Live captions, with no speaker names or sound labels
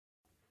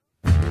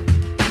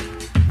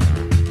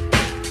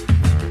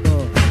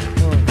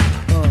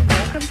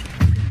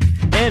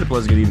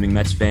Pleasant good evening,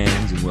 Mets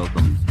fans, and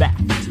welcome back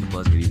to the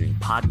Pleasant Good Evening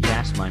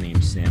podcast. My name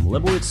is Sam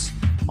Lebowitz,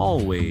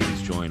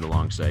 always joined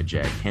alongside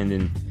Jack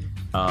Hendon.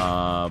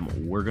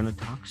 We're going to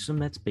talk some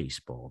Mets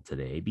baseball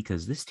today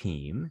because this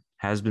team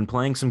has been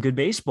playing some good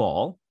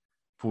baseball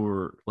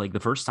for like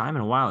the first time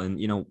in a while. And,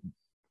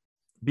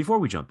 before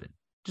we jump in,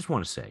 just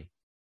want to say,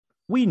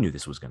 we knew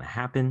this was going to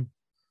happen.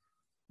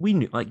 We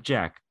knew,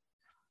 Jack,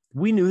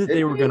 we knew that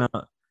they were going to.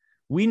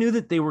 We knew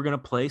that they were going to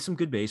play some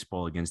good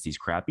baseball against these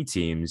crappy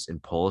teams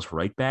and pull us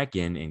right back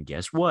in. And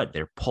guess what?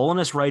 They're pulling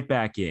us right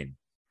back in.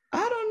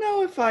 I don't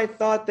know if I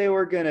thought they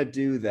were going to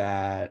do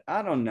that.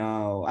 I don't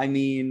know. I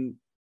mean,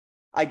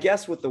 I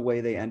guess with the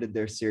way they ended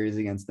their series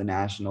against the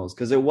Nationals,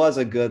 because it was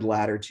a good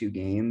latter two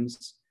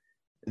games,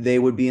 they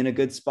would be in a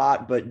good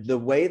spot. But the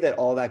way that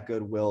all that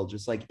goodwill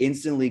just like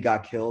instantly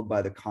got killed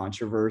by the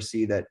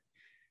controversy that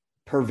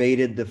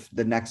pervaded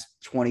the next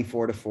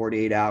 24 to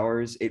 48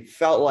 hours, it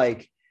felt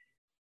like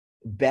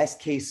best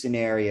case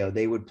scenario,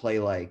 they would play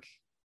like,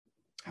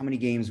 how many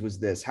games was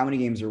this? How many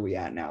games are we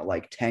at now?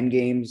 Like 10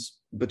 games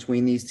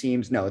between these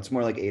teams? No, it's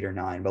more like 8 or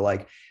 9, but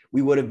like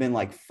we would have been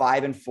like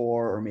 5-4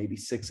 or maybe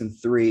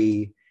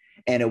 6-3.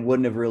 And it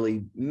wouldn't have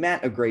really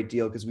meant a great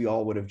deal because we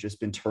all would have just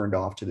been turned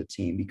off to the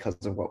team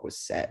because of what was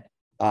said.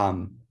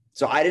 So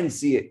I didn't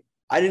see it.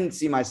 I didn't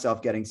see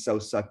myself getting so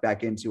sucked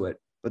back into it,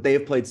 but they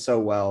have played so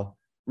well.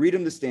 Read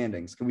them the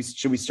standings.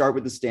 Should we start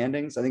with the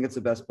standings? I think it's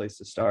the best place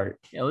to start.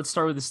 Yeah, let's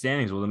start with the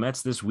standings. Well, the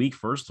Mets this week,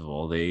 first of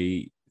all,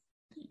 they've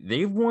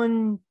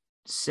won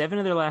 7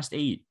 of their last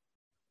 8. It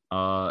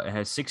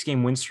has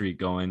 6-game win streak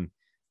going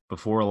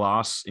before a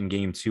loss in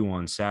game 2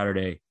 on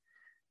Saturday.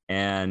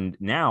 And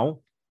now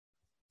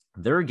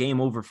they're a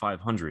game over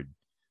 500.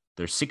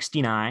 They're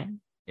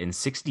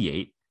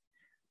 69-68.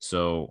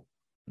 So,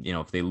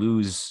 if they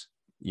lose,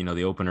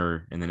 the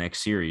opener in the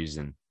next series,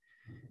 then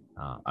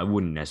I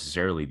wouldn't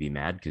necessarily be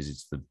mad because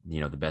it's the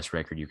best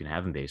record you can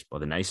have in baseball,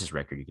 the nicest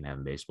record you can have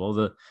in baseball.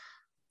 The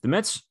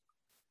Mets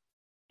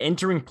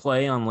entering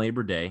play on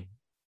Labor Day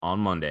on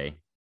Monday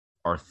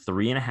are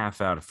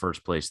 3.5 out of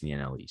first place in the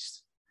NL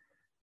East.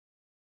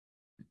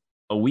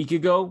 A week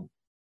ago,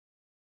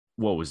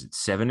 what was it,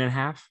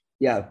 7.5?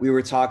 Yeah, we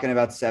were talking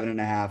about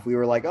 7.5. We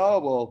were like, oh,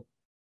 well,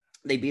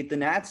 they beat the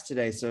Nats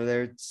today, so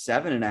they're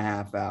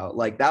 7.5 out.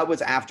 Like that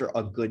was after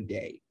a good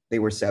day. They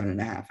were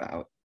 7.5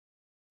 out.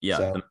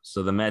 Yeah,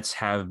 so the Mets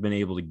have been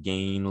able to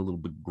gain a little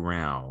bit of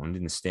ground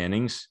in the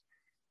standings.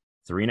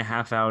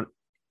 3.5 out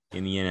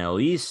in the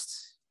NL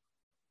East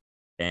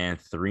and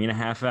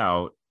 3.5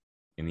 out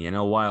in the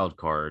NL wild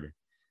card,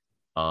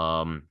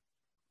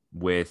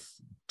 with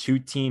 2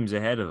 teams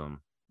ahead of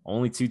them.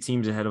 Only 2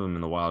 teams ahead of them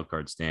in the wild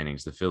card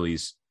standings, the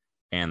Phillies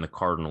and the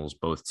Cardinals,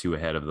 both 2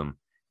 ahead of them.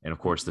 And, of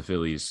course, the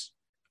Phillies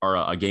are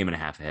a game and a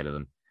half ahead of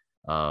them.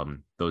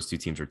 Those 2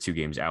 teams are 2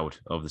 games out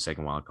of the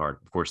second wild card.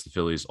 Of course, the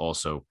Phillies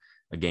also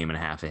a game and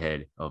a half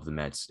ahead of the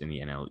Mets in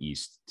the NL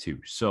East too.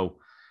 So,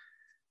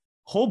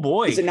 oh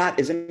boy, is it not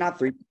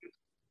 3?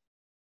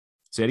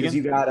 Say it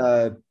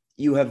again.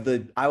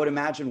 I would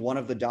imagine one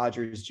of the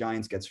Dodgers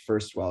Giants gets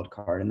first wild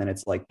card, and then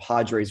it's like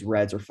Padres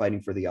Reds are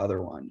fighting for the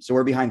other one. So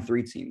we're behind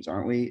 3 teams,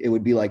 aren't we? It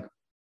would be like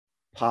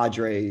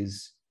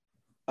Padres,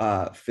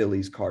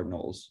 Phillies,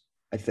 Cardinals,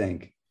 I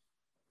think.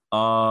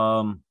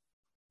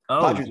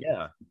 Padres,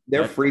 yeah,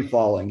 they're free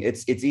falling.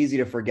 It's easy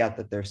to forget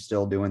that they're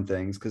still doing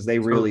things because they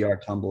really are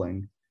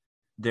tumbling.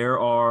 There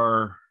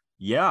are,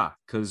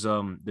 because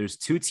there's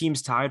 2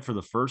 teams tied for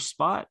the first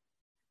spot,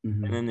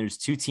 and then there's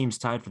 2 teams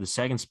tied for the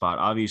second spot.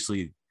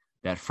 Obviously,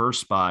 that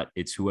first spot,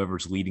 it's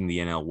whoever's leading the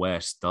NL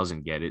West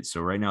doesn't get it. So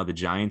right now, the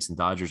Giants and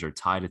Dodgers are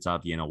tied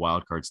atop the NL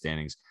wildcard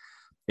standings,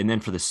 and then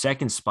for the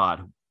second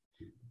spot,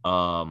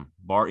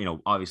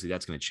 obviously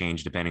that's going to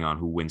change depending on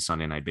who wins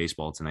Sunday Night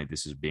Baseball tonight.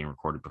 This is being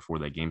recorded before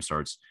that game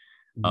starts.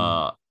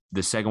 The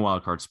second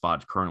wild card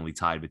spot currently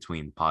tied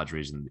between the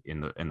Padres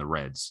and the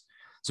Reds.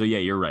 So yeah,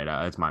 you're right.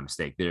 That's my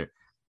mistake. The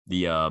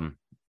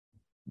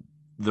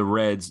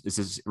Reds. This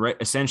is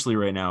essentially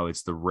right now.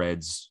 It's the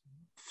Reds,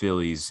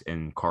 Phillies,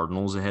 and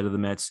Cardinals ahead of the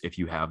Mets. If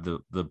you have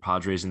the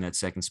Padres in that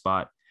second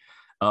spot,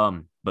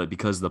 but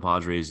because the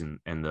Padres and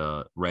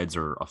the Reds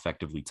are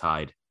effectively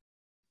tied,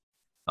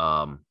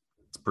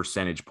 it's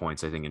percentage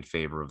points I think in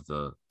favor of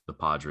the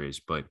Padres,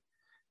 but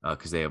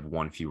because they have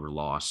 1 fewer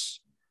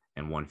loss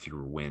and 1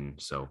 fewer win.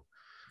 So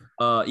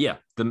it's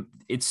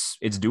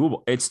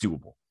doable. It's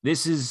doable.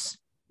 This is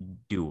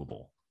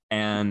doable.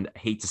 And I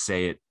hate to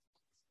say it.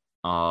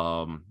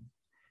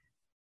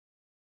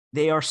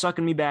 They are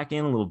sucking me back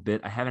in a little bit.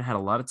 I haven't had a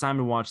lot of time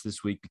to watch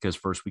this week because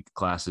first week of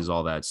classes,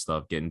 all that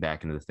stuff, getting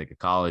back into the thick of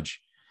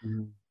college.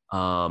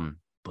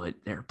 But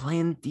they're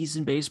playing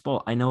decent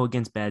baseball. I know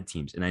against bad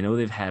teams. And I know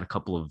they've had a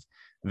couple of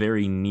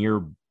very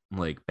near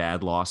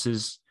bad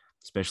losses,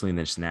 especially in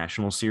this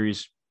national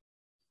series.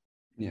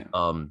 Yeah.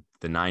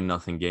 The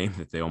 9-0 game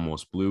that they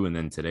almost blew, and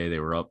then today they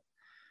were up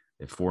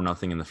at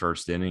 4-0 in the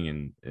first inning,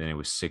 and then it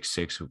was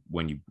 6-6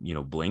 when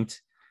you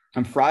blinked.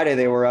 On Friday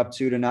they were up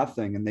 2-0,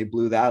 and they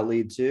blew that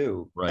lead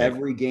too. Right.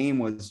 Every game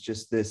was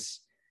just this,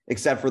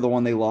 except for the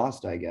one they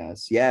lost, I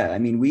guess. Yeah, I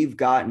mean, we've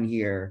gotten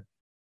here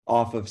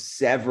off of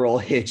several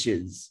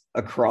hitches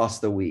across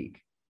the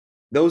week.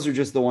 Those are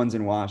just the ones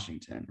in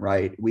Washington,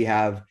 right? We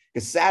have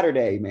because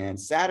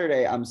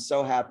Saturday, I'm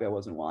so happy I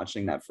wasn't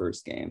watching that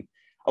first game.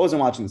 I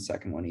wasn't watching the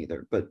second one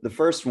either, but the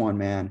first one,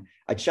 man,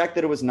 I checked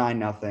that it was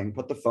 9-0,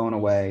 put the phone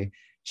away,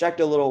 checked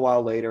a little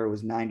while later, it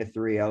was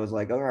 9-3. I was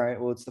like, all right,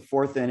 well, it's the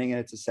fourth inning and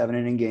it's a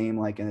 7-inning game.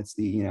 Like, and it's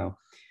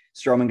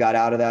Stroman got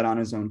out of that on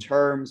his own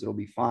terms. It'll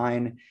be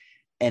fine.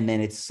 And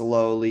then it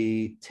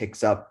slowly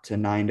ticks up to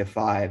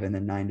 9-5 and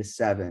then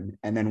 9-7.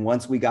 And then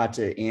once we got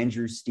to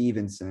Andrew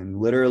Stevenson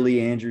with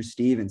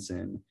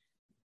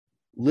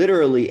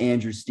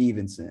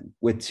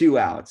 2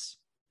 outs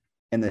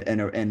and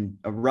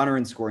a runner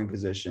in scoring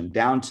position,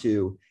 down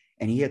 2,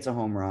 and he hits a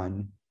home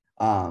run.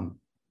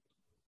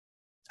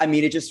 I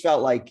mean, it just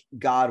felt like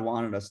God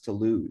wanted us to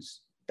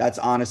lose. That's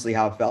honestly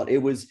how it felt. It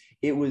was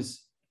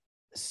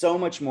so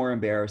much more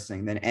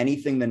embarrassing than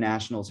anything the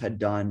Nationals had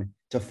done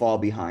to fall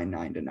behind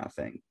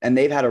 9-0. And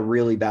they've had a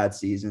really bad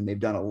season. They've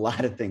done a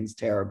lot of things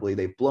terribly.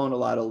 They've blown a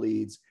lot of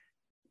leads.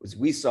 As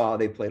we saw,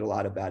 they played a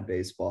lot of bad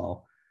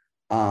baseball.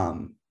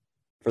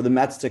 For the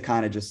Mets to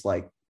kind of just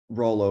like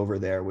roll over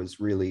there was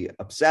really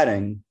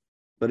upsetting.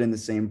 But in the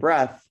same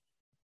breath,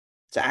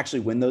 to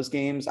actually win those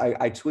games,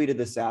 I tweeted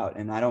this out,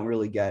 and I don't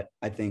really get,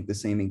 I think, the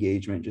same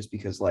engagement just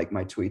because like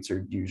my tweets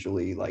are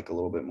usually like a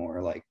little bit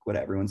more like what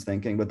everyone's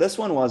thinking. But this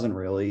one wasn't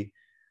really.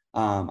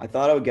 I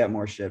thought I would get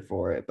more shit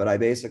for it, but I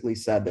basically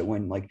said that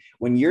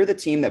when you're the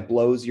team that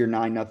blows your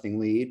 9-0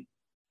 lead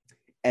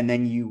and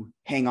then you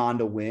hang on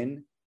to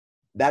win,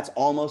 that's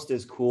almost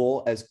as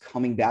cool as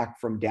coming back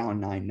from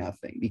down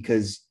 9-0,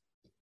 because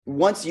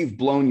once you've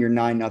blown your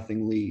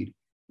 9-0 lead,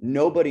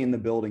 nobody in the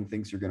building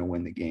thinks you're going to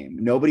win the game.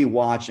 Nobody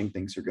watching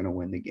thinks you're going to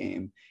win the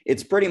game.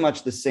 It's pretty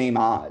much the same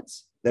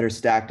odds that are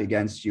stacked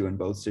against you in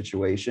both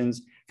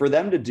situations. For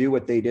them to do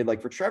what they did, like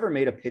for Trevor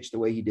May to pitch the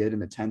way he did in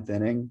the 10th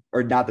inning,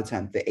 or not the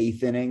 10th, the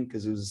 8th inning,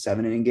 because it was a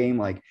 7-inning game,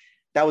 like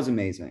that was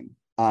amazing.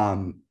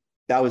 That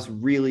was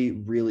really,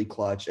 really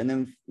clutch. And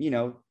then,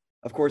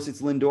 of course,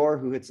 it's Lindor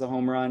who hits the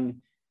home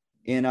run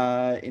in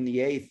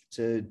the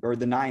 8th or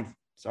the 9th,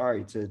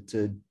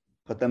 to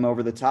put them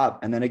over the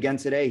top. And then again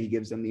today, he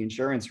gives them the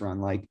insurance run.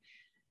 Like,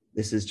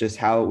 this is just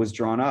how it was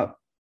drawn up.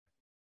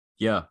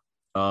 Yeah.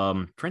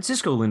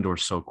 Francisco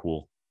Lindor's so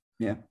cool.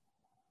 Yeah.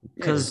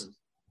 Because,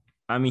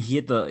 I mean, he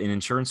hit an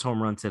insurance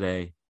home run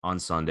today on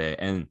Sunday,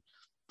 and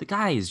the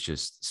guy is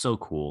just so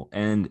cool.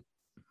 And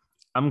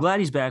I'm glad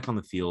he's back on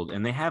the field,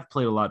 and they have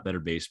played a lot better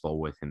baseball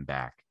with him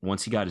back.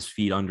 Once he got his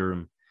feet under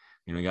him,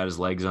 he got his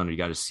legs under, he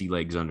got his sea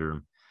legs under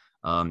him.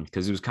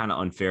 Because it was kind of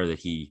unfair that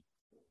he,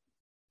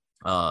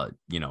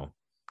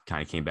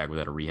 kind of came back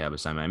without a rehab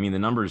assignment. I mean, the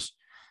numbers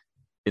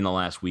in the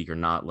last week are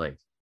not like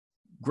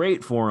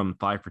great for him,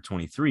 5 for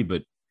 23,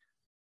 but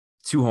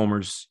 2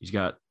 homers. He's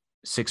got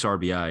 6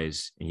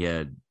 RBIs. He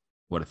had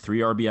a 3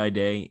 RBI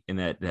day in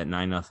that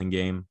 9-0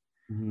 game.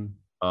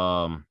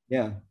 Mm-hmm.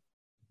 Yeah.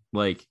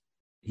 Like,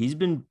 he's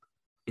been,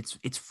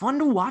 it's fun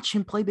to watch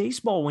him play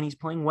baseball when he's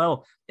playing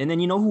well. And then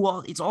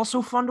it's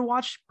also fun to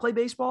watch play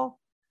baseball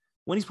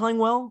when he's playing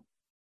well?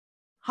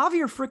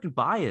 Javier freaking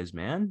Baez,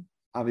 man.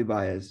 Javi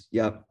Baez.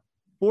 Yep.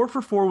 4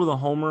 for 4 with a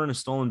homer and a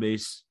stolen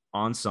base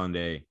on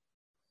Sunday.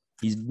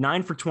 He's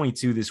 9 for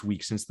 22 this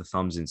week since the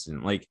thumbs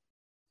incident. Like,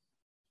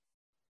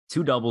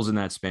 2 doubles in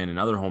that span,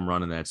 another home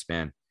run in that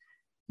span.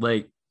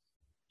 Like,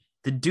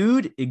 the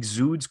dude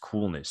exudes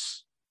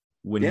coolness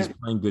when he's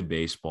playing good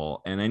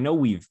baseball. And I know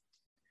we've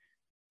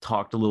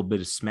talked a little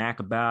bit of smack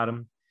about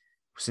him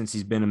since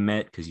he's been a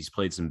Met because he's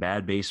played some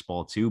bad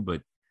baseball too.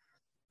 But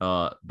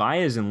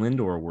Baez and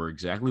Lindor were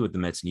exactly what the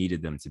Mets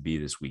needed them to be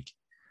this week.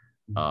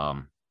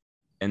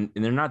 And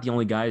they're not the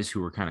only guys who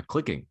were kind of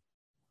clicking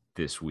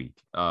this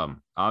week.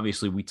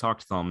 Obviously, we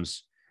talked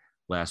thumbs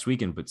last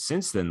weekend, but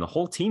since then, the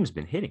whole team's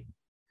been hitting.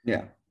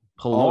 Yeah.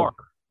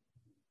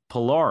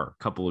 Pilar,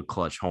 couple of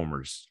clutch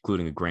homers,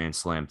 including a grand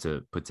slam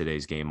to put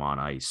today's game on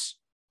ice.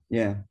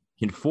 Yeah.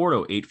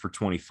 Conforto, 8 for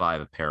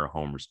 25, a pair of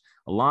homers.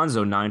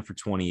 Alonso, 9 for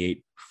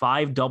 28,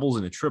 5 doubles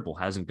and a triple.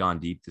 Hasn't gone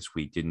deep this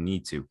week. Didn't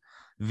need to.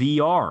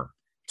 VR,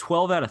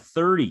 12 out of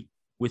 30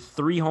 with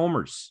 3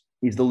 homers.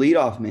 He's the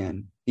leadoff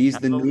man. He's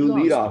the new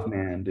leadoff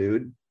man,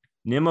 dude.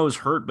 Nimmo's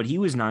hurt, but he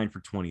was 9 for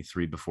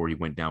 23 before he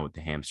went down with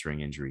the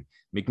hamstring injury.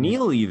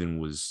 McNeil even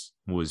was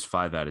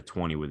 5 out of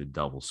 20 with a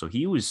double. So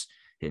he was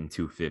hitting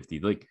 250.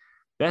 Like,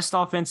 best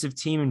offensive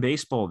team in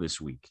baseball this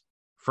week.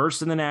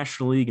 First in the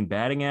National League in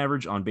batting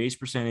average, on base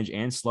percentage,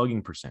 and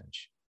slugging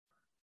percentage.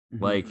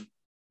 Mm-hmm. Like,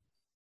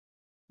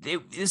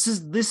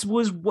 this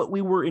was what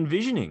we were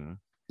envisioning.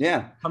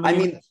 Yeah. I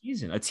mean,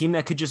 season, a team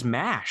that could just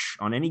mash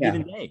on any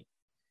given day.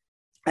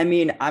 I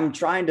mean, I'm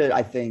trying to,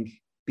 I think,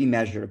 be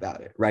measured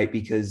about it, right?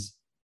 Because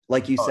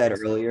like you said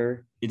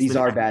earlier, these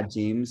are bad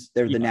teams.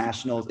 They're the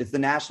Nationals. It's the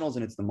Nationals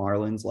and it's the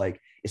Marlins, like,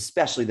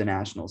 especially the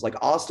Nationals. Like,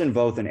 Austin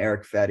Voth and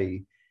Eric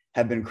Fetty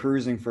have been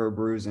cruising for a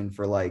bruising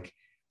for like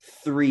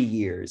 3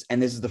 years.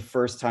 And this is the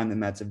first time the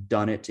Mets have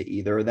done it to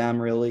either of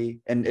them, really.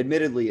 And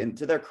admittedly, and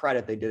to their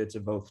credit, they did it to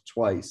Voth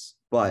twice.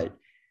 But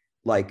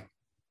like,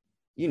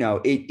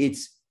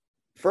 it's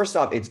first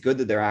off, it's good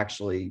that they're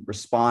actually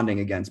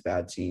responding against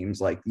bad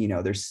teams. Like,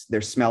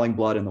 they're smelling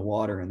blood in the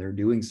water and they're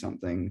doing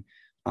something,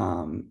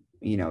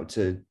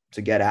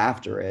 to get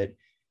after it.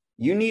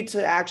 You need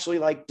to actually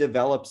like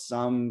develop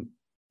some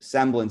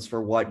semblance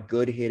for what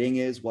good hitting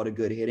is, what a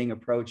good hitting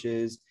approach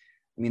is.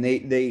 I mean,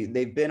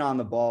 they've been on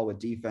the ball with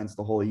defense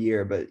the whole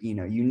year, but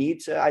you need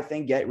to, I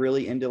think, get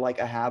really into like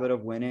a habit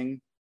of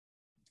winning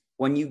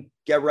when you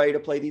get ready to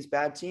play these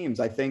bad teams.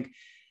 I think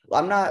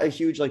I'm not a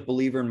huge like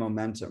believer in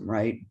momentum,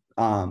 right?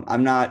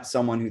 I'm not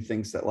someone who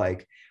thinks that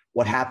like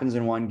what happens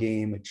in one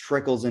game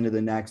trickles into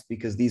the next,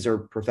 because these are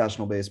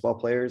professional baseball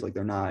players. Like,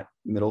 they're not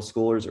middle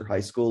schoolers or high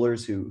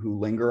schoolers who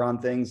linger on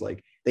things.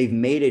 Like, they've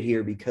made it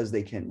here because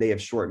they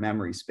have short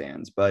memory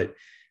spans. But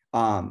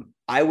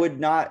I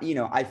would not,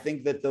 I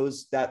think that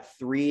that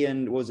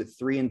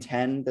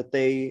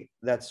 3-10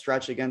 that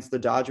stretch against the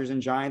Dodgers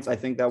and Giants, I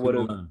think that would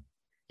have,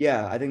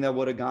 I think that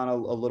would have gone a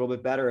little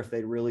bit better if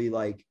they'd really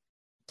like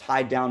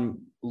tied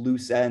down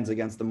loose ends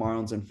against the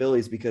Marlins and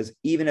Phillies, because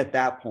even at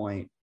that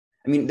point,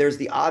 I mean, there's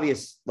the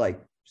obvious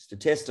like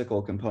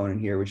statistical component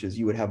here, which is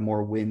you would have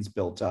more wins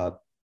built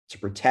up to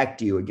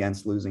protect you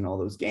against losing all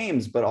those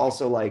games, but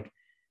also like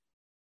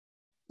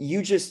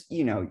you just,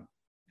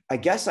 I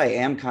guess I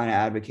am kind of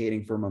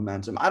advocating for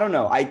momentum. I don't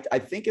know. I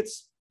think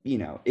it's,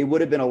 it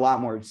would have been a lot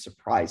more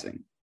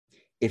surprising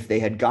if they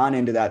had gone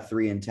into that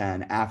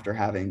 3-10 after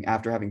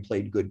having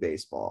played good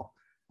baseball.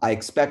 I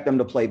expect them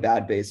to play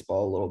bad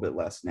baseball a little bit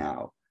less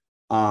now.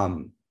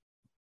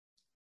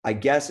 I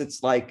guess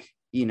it's like,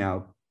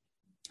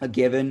 a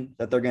given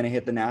that they're going to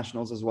hit the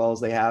Nationals as well as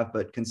they have,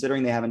 but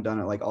considering they haven't done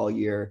it like all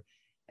year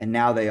and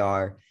now they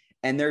are,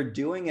 and they're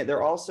doing it,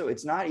 they're also,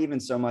 it's not even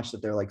so much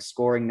that they're like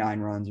scoring 9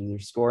 runs or they're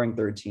scoring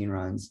 13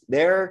 runs.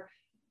 They're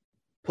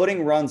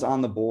putting runs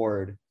on the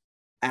board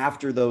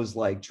after those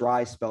like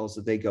dry spells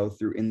that they go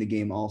through in the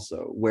game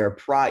also, where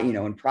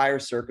in prior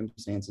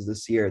circumstances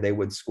this year, they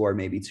would score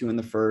maybe 2 in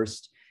the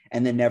first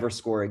and then never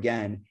score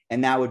again.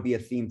 And that would be a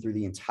theme through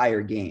the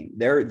entire game.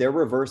 They're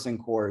reversing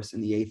course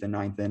in the 8th and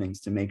 9th innings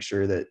to make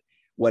sure that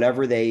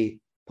whatever they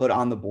put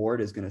on the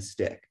board is going to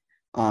stick.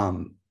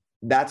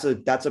 That's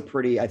a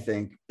pretty, I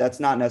think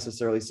that's not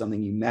necessarily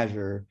something you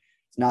measure.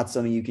 It's not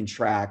something you can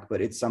track,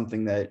 but it's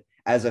something that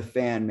as a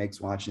fan makes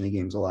watching the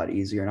games a lot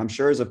easier. And I'm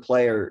sure as a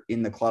player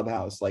in the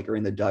clubhouse, like, or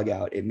in the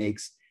dugout, it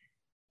makes,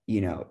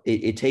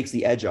 it takes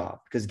the edge off,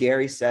 because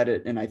Gary said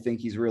it. And I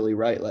think he's really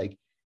right. Like,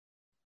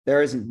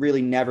 there has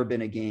really never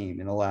been a game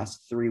in the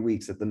last 3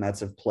 weeks that the Mets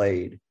have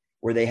played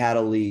where they had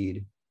a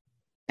lead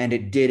and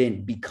it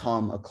didn't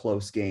become a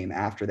close game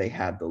after they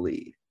had the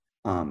lead.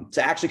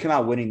 To actually come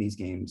out winning these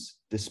games,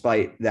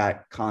 despite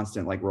that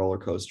constant like roller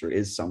coaster,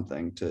 is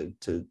something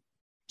to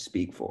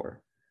speak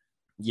for.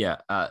 Yeah.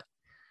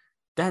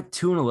 That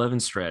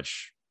 2-11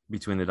 stretch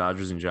between the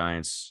Dodgers and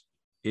Giants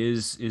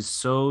is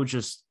so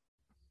just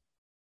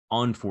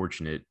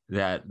unfortunate,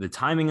 that the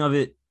timing of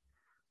it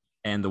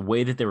and the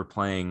way that they were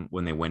playing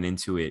when they went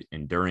into it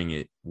and during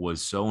it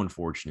was so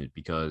unfortunate,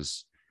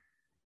 because,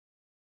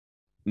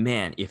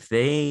 man, if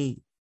they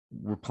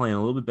were playing a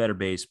little bit better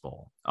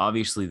baseball,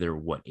 obviously there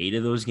were 8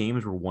 of those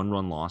games were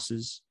 1-run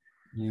losses.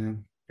 Yeah.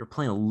 They're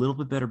playing a little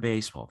bit better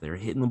baseball. They were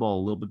hitting the ball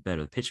a little bit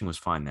better. The pitching was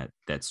fine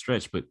that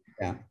stretch, but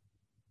yeah,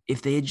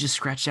 if they had just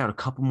scratched out a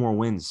couple more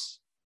wins,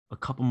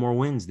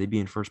 they'd be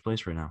in first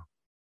place right now.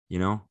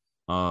 Yeah.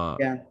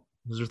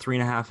 Those are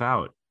 3.5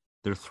 out.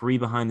 They're 3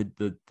 behind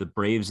the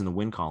Braves in the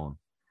win column.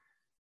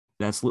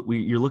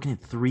 You're looking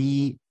at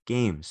 3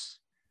 games.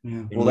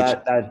 Yeah.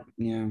 Well,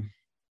 yeah.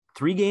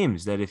 3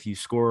 games that if you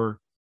score,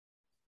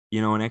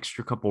 an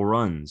extra couple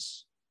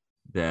runs,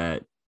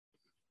 that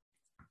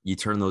you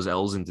turn those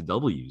L's into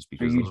W's,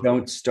 because you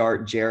don't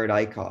start Jared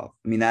Eichhoff.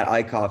 I mean, that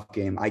Eichhoff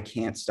game, I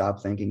can't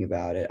stop thinking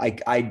about it.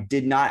 I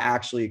did not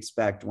actually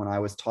expect, when I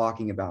was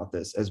talking about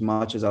this, as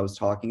much as I was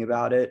talking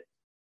about it,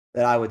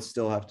 that I would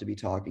still have to be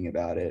talking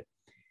about it.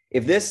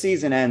 If this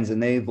season ends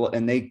and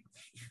they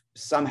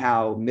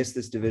somehow miss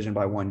this division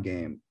by 1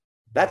 game,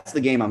 that's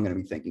the game I'm going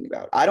to be thinking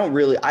about. I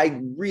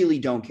really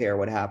don't care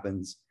what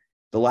happens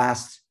the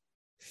last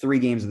 3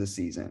 games of the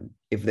season.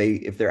 If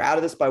they're out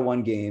of this by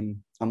 1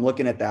 game, I'm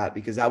looking at that,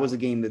 because that was a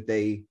game that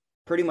they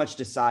pretty much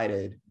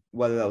decided,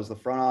 whether that was the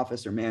front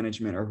office or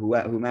management or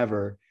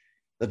whomever,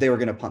 that they were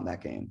going to punt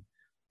that game.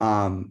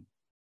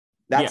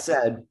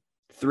 Said,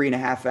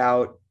 3.5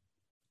 out,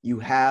 you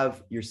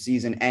have your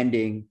season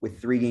ending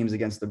with 3 games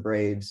against the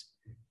Braves.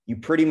 You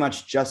pretty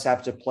much just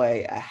have to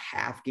play a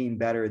half game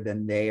better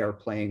than they are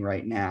playing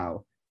right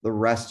now the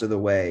rest of the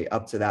way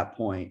up to that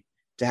point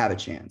to have a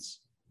chance.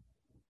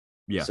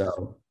 Yeah.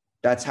 So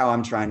that's how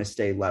I'm trying to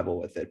stay level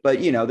with it. But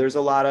there's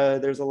a lot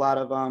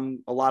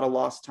of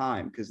lost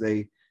time, because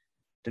they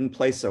didn't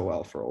play so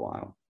well for a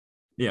while.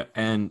 Yeah,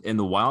 and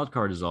the wild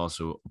card is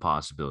also a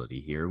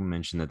possibility here. We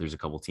mentioned that there's a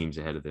couple teams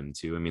ahead of them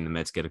too. I mean, the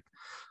Mets get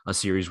a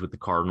series with the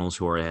Cardinals,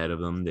 who are ahead of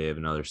them. They have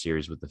another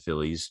series with the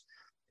Phillies,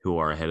 who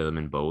are ahead of them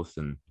in both,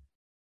 and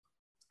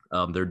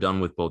they're done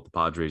with both the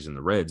Padres and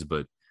the Reds.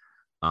 But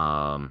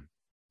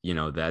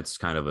that's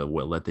kind of a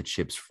let the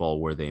chips fall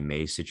where they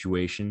may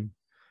situation.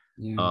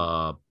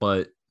 Yeah.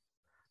 But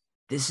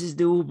this is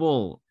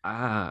doable.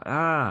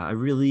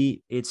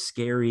 It's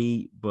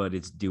scary, but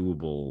it's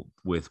doable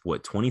with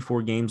what,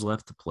 24 games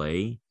left to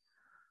play.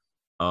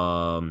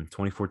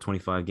 24,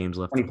 25 games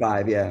left to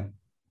play. 25, yeah.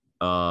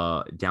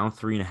 Down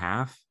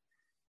 3.5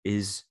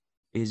 is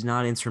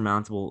not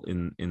insurmountable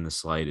in the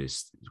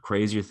slightest.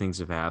 Crazier things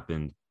have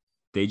happened.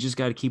 They just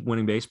got to keep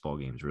winning baseball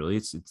games. Really,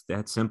 it's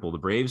that simple. The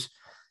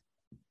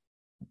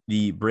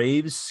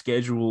Braves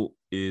schedule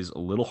is a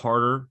little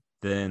harder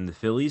than the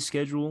Phillies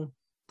schedule.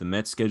 The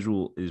Mets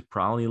schedule is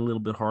probably a little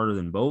bit harder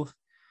than both,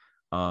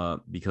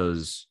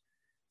 because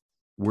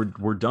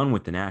we're done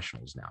with the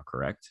Nationals now,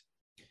 correct?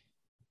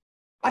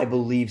 I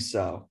believe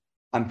so.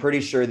 I'm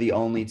pretty sure the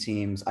only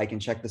teams, I can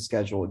check the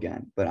schedule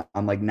again, but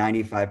I'm like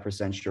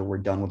 95% sure we're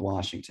done with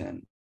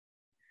Washington.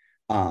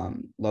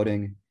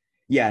 Loading.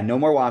 Yeah, no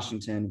more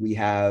Washington. We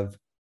have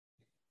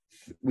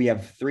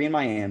 3 in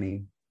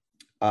Miami.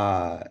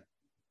 And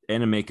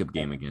a makeup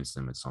game against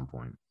them at some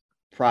point.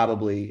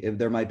 Probably, if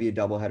there might be a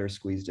doubleheader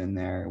squeezed in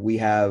there. We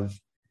have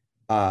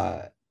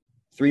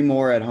 3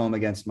 more at home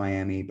against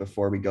Miami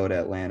before we go to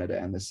Atlanta to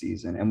end the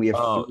season, and we have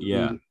Oh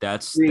yeah, three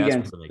that's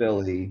against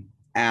Philly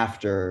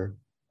after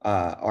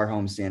our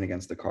homestand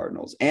against the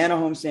Cardinals and a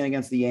homestand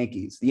against the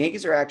Yankees. The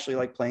Yankees are actually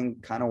like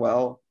playing kind of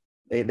well.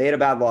 They had a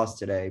bad loss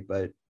today,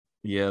 but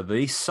yeah,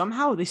 they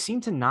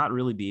seem to not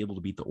really be able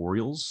to beat the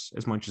Orioles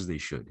as much as they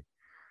should.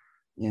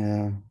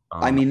 yeah.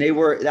 I Um, mean,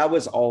 that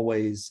was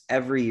always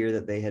every year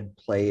that they had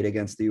played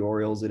against the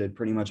Orioles, it had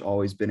pretty much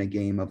always been a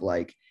game of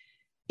like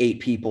 8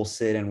 people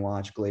sit and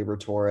watch Gleyber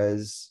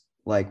Torres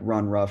like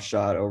run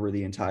roughshod over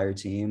the entire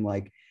team.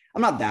 Like,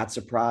 I'm not that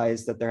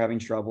surprised that they're having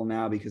trouble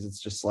now because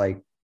it's just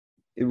like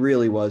it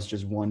really was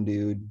just one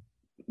dude,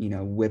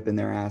 whipping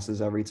their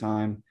asses every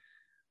time.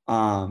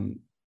 Um,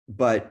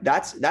 but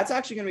that's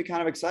actually going to be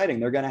kind of exciting.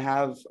 They're going to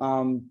have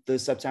the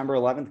September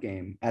 11th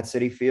game at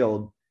Citi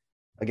Field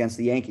against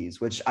the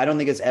Yankees, which I don't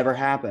think it's ever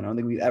happened. I don't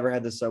think we've ever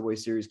had the Subway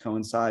Series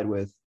coincide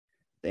with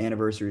the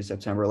anniversary of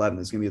September 11th.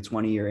 It's going to be a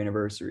 20-year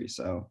anniversary,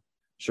 so I'm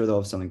sure they'll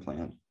have something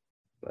planned.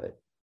 But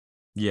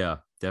yeah,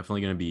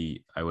 definitely going to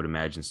be, I would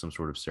imagine, some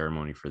sort of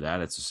ceremony for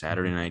that. It's a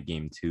Saturday night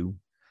game too.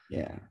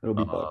 yeah, it'll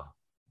be Uh,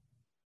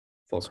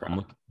 full so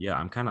crowd.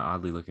 I'm kind of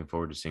oddly looking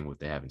forward to seeing what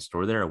they have in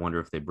store there. I wonder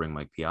if they bring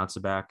Mike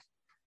Piazza back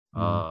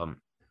Mm.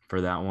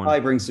 for that one. Probably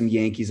bring some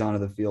Yankees onto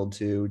the field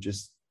too,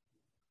 just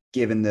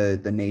given the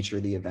nature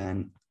of the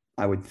event.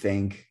 I would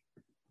think.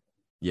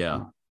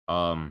 Yeah.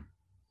 Um,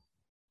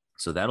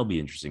 so that'll be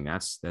interesting.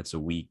 That's a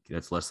week.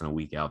 That's less than a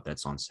week out.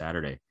 That's on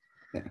Saturday.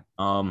 Yeah.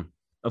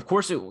 Of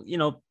course,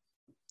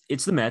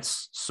 it's the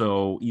Mets.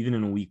 So even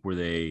in a week where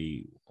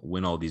they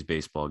win all these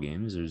baseball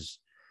games, there's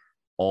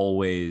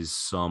always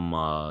some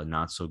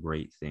not so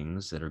great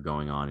things that are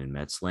going on in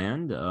Mets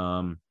land.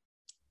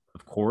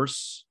 Of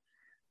course,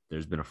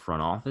 there's been a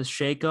front office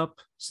shakeup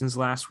since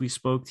last we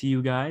spoke to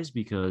you guys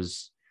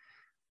because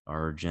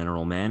our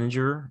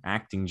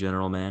acting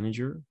general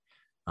manager,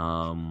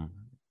 um,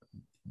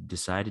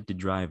 decided to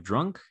drive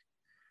drunk.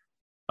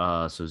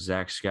 So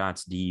Zach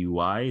Scott's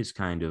DUI is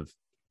kind of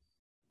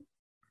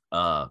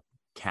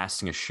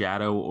casting a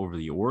shadow over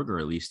the org, or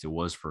at least it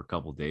was for a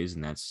couple of days,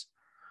 and that's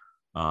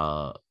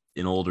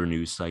an older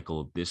news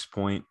cycle at this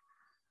point.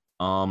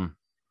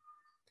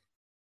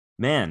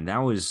 Man,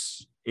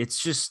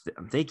 it's just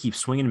they keep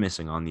swinging and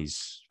missing on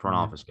these front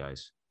office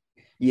guys.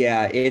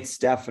 Yeah, it's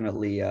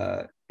definitely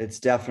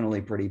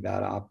pretty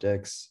bad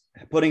optics.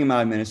 Putting him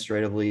on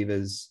administrative leave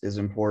is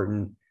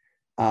important.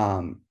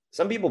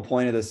 Some people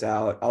pointed this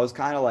out. I was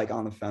kind of like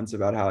on the fence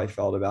about how I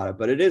felt about it,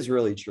 but it is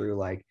really true.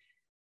 Like,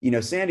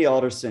 Sandy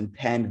Alderson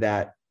penned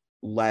that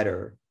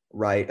letter,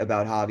 right,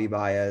 about Javi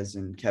Baez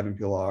and Kevin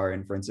Pillar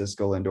and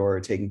Francisco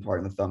Lindor taking part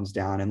in the thumbs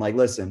down. And like,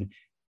 listen,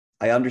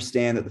 I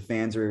understand that the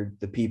fans are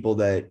the people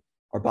that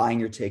are buying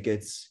your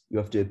tickets. You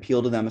have to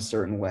appeal to them a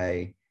certain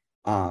way.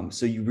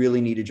 So you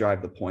really need to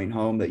drive the point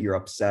home that you're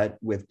upset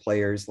with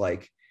players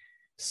like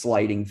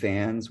slighting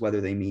fans, whether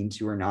they mean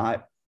to or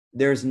not.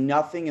 There's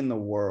nothing in the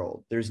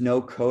world. There's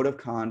no code of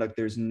conduct.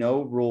 There's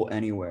no rule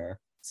anywhere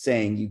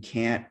saying you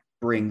can't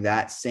bring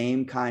that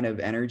same kind of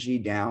energy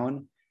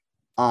down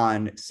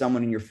on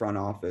someone in your front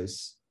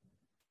office,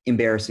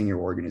 embarrassing your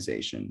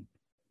organization,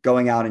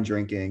 going out and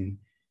drinking,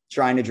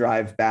 trying to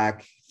drive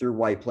back through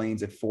White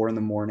Plains at 4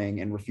 a.m.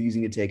 and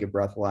refusing to take a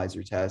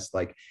breathalyzer test.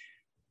 Like,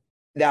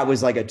 that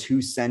was like a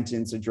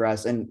 2-sentence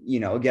address. And,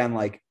 again,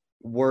 like,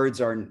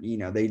 words are,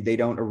 they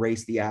don't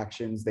erase the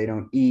actions. They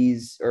don't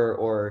ease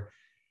or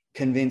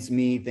convince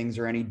me things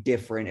are any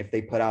different if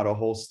they put out a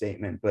whole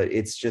statement. But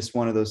it's just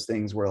one of those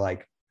things where,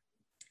 like,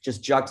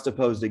 just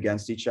juxtaposed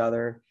against each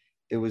other,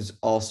 it was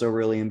also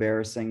really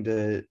embarrassing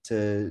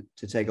to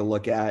take a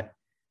look at.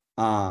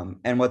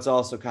 And what's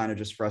also kind of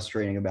just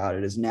frustrating about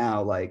it is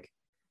now, like,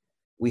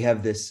 we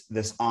have this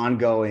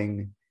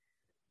ongoing,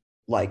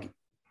 like,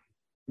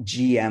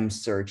 GM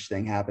search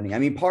thing happening. I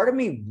mean, part of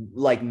me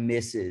like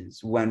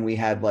misses when we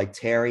had like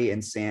Terry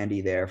and Sandy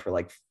there for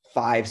like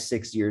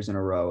 5-6 years in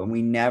a row, and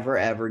we never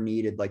ever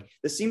needed, like,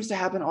 this seems to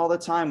happen all the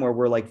time where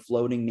we're like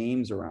floating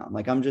names around.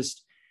 Like,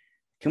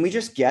 can we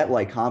just get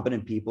like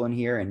competent people in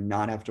here and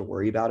not have to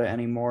worry about it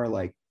anymore?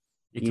 Like,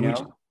 Yeah, you know,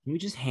 can we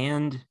just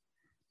hand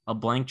a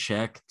blank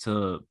check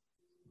to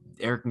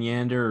Eric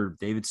Neander or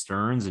David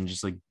Stearns and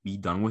just like be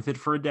done with it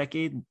for a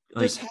decade?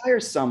 just Like, hire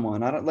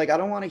someone. I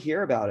don't want to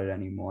hear about it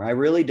anymore. I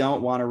really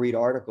don't want to read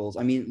articles.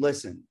 I mean,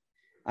 listen,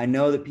 I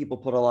know that people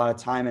put a lot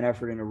of time and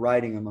effort into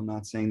writing them. I'm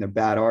not saying they're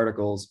bad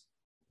articles.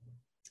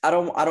 I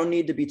don't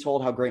need to be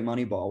told how great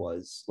Moneyball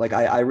was. Like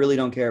I really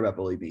don't care about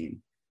Billy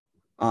Bean.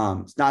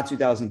 It's not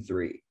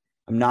 2003.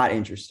 I'm not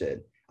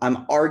interested.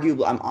 I'm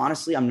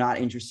not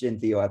interested in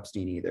Theo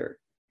Epstein either.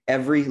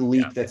 Every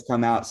leak that's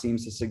come out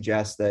seems to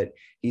suggest that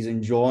he's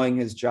enjoying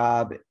his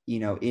job,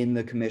 in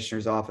the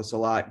commissioner's office a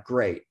lot.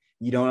 Great.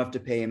 You don't have to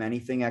pay him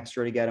anything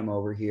extra to get him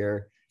over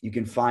here. You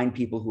can find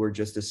people who are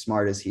just as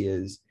smart as he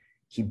is.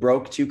 He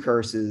broke 2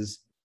 curses.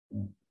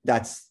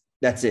 That's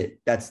it.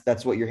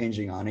 That's what you're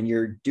hinging on. And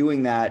you're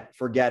doing that,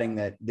 forgetting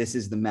that this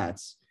is the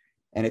Mets.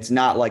 And it's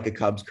not like a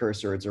Cubs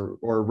curse or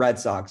or a Red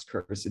Sox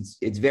curse.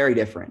 It's very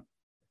different.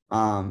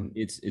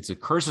 it's a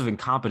curse of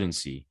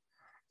incompetency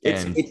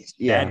It's and it's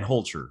bad yeah.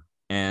 culture.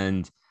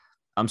 And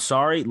I'm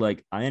sorry,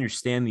 like I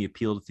understand the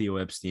appeal to Theo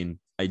Epstein.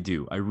 I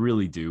do. I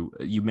really do.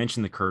 You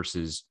mentioned the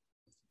curses.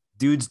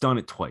 Dude's done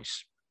it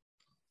twice.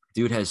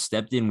 Dude has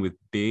stepped in with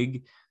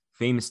big,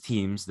 famous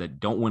teams that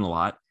don't win a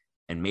lot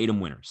and made them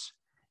winners.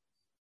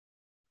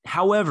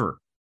 However,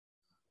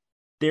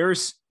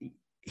 there's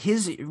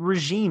his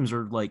regimes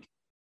are like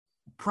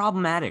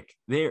problematic.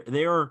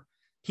 They are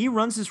he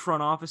runs his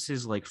front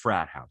offices like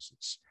frat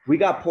houses. We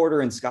got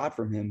Porter and Scott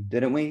from him,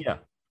 didn't we? Yeah.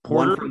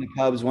 One Porter from the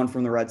Cubs, one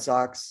from the Red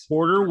Sox.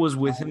 Porter was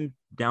with him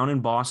down in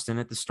Boston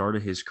at the start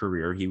of his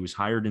career. He was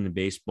hired into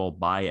baseball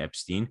by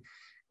Epstein.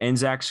 And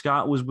Zach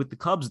Scott was with the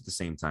Cubs at the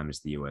same time as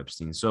Theo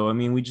Epstein. So, I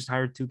mean, we just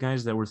hired 2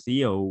 guys that were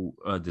Theo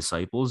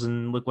disciples,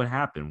 and look what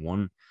happened.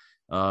 One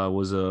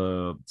was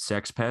a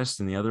sex pest,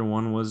 and the other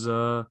one was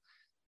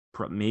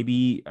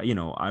maybe,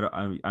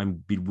 I'm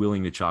be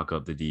willing to chalk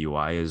up the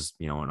DUI as,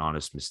 an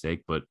honest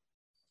mistake, but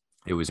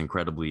it was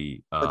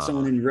incredibly, Put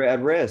someone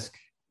at risk.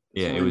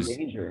 yeah, Someone in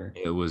danger.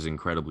 it was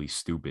incredibly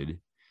stupid.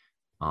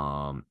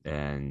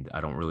 And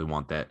I don't really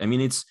want that. I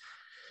mean,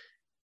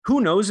 who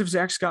knows if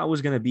Zach Scott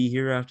was going to be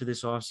here after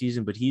this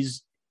offseason, but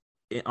he's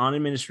on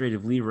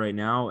administrative leave right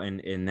now.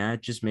 And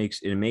that just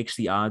makes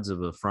the odds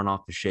of a front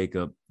office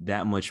shakeup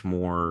that much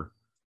more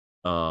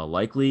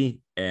likely.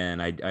 And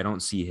I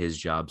don't see his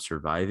job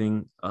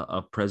surviving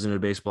a president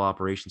of baseball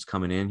operations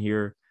coming in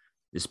here,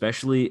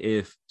 especially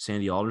if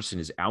Sandy Alderson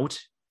is out,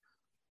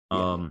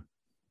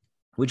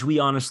 which we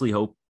honestly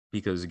hope,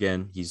 because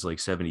again, he's like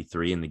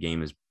 73 and the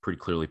game has pretty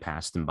clearly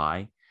passed him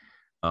by.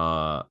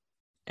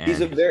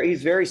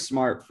 He's very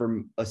smart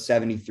from a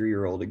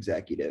 73-year-old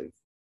executive.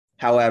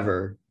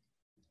 However,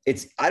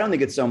 I don't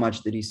think it's so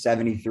much that he's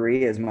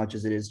 73 as much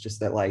as it is just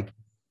that like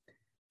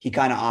he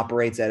kind of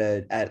operates at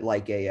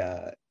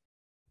a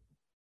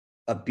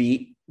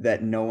beat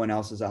that no one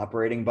else is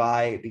operating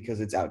by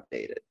because it's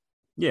outdated.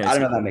 Yeah, I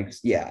don't know if that makes.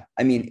 Yeah,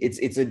 I mean,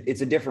 it's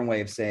a different way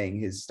of saying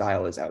his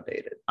style is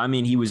outdated. I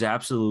mean, he's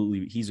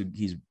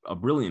a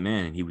brilliant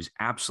man, and he was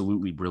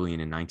absolutely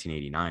brilliant in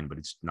 1989, but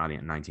it's not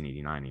in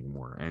 1989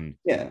 anymore. And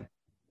yeah,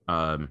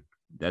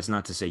 that's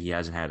not to say he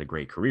hasn't had a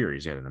great career.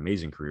 He's had an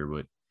amazing career,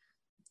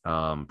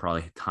 but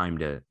probably time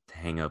to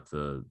hang up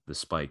the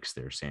spikes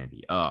there,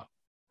 Sandy.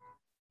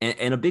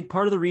 And a big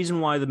part of the reason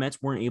why the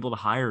Mets weren't able to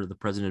hire the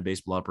president of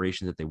baseball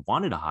operations that they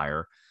wanted to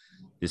hire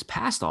this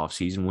past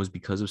offseason was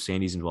because of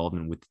Sandy's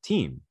involvement with the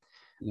team.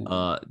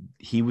 Yeah.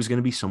 He was going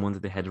to be someone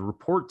that they had to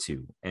report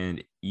to.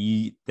 And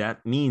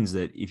that means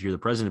that if you're the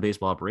president of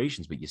baseball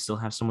operations, but you still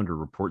have someone to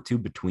report to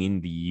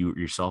between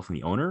yourself and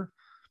the owner,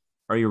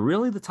 are you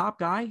really the top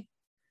guy?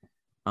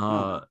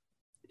 And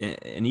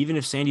even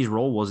if Sandy's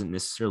role wasn't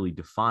necessarily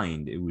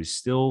defined, it was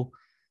still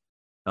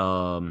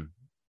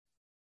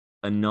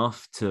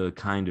enough to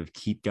kind of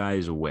keep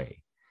guys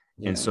away.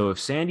 Yeah. And so if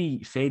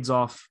Sandy fades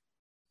off,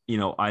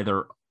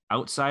 either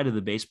outside of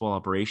the baseball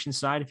operations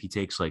side, if he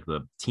takes like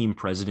the team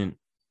president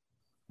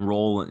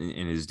role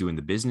and is doing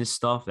the business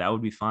stuff, that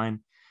would be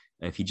fine.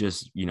 If he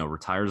just,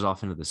 retires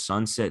off into the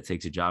sunset,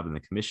 takes a job in the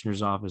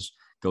commissioner's office,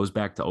 goes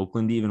back to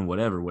Oakland, even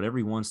whatever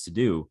he wants to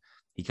do,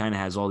 he kind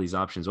of has all these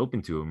options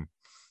open to him.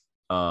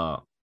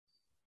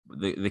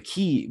 The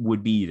key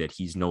would be that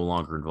he's no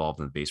longer involved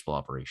in the baseball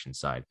operations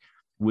side,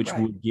 which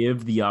right. would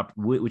give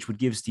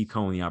Steve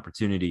Cohen the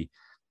opportunity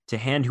to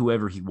hand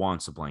whoever he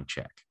wants a blank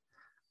check,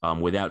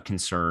 without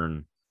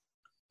concern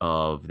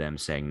of them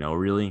saying no,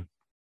 really.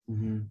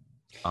 Mm-hmm.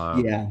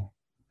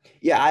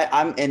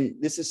 I'm, and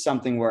this is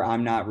something where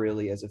I'm not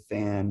really as a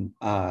fan,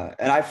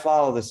 and I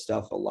follow this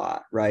stuff a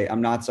lot, right?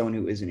 I'm not someone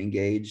who isn't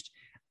engaged.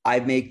 I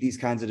make these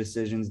kinds of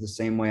decisions the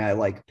same way I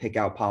like pick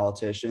out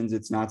politicians.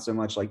 It's not so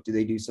much like, do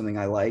they do something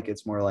I like?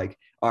 It's more like,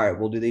 all right,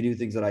 well, do they do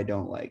things that I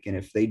don't like? And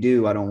if they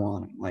do, I don't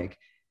want them. Like,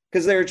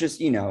 because they're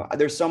just,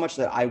 there's so much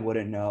that I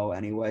wouldn't know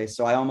anyway.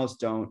 So I almost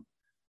don't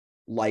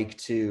like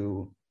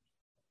to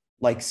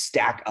like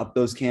stack up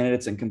those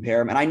candidates and compare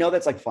them. And I know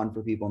that's like fun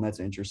for people and that's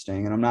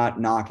interesting. And I'm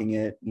not knocking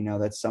it.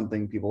 That's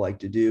something people like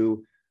to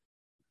do.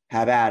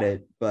 have at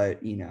it.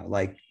 But,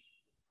 like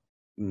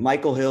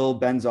Michael Hill,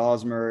 Ben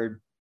Zosmer,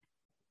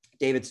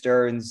 David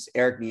Stearns,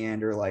 Eric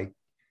Neander, like,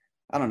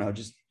 I don't know,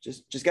 just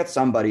get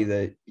somebody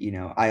that,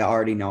 I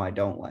already know I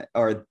don't like,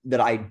 or that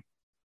I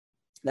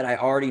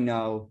already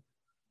know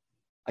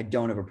I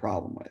don't have a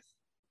problem with,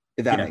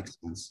 if that makes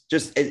sense.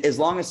 Just as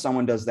long as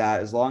someone does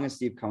that, as long as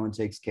Steve Cohen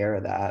takes care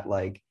of that,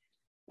 like,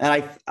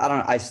 and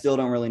I still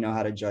don't really know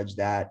how to judge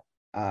that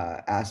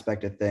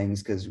aspect of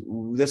things, because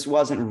this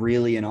wasn't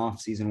really an off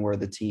season where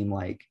the team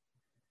like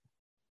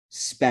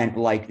spent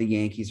like the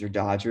Yankees or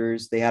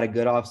Dodgers. They had a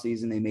good off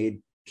season. They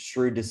made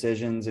shrewd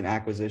decisions and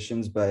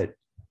acquisitions, but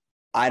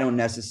I don't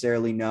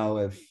necessarily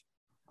know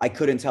I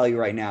couldn't tell you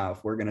right now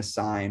if we're going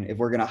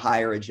to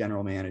hire a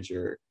general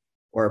manager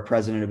or a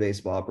president of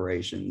baseball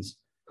operations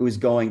who is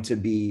going to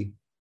be,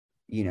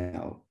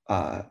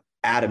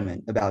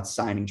 adamant about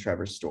signing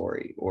Trevor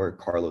Story or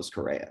Carlos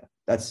Correa.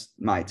 That's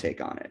my take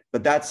on it.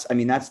 But that's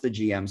the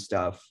GM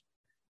stuff.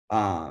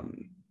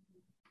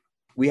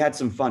 We had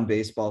some fun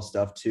baseball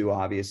stuff too,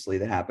 obviously,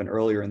 that happened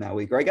earlier in that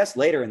week, or I guess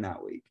later in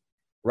that week,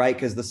 right?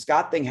 Because the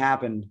Scott thing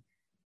happened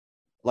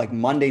like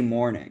Monday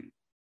morning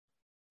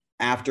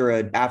after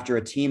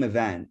a team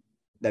event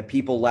that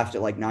people left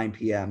at like 9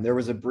 p.m. There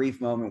was a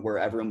brief moment where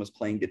everyone was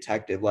playing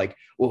detective, like,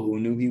 well, who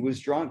knew he was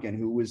drunk and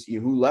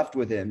who left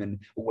with him and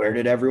where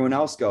did everyone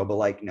else go? But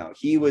like, no,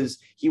 he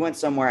went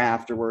somewhere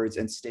afterwards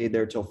and stayed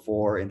there till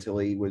 4 until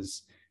he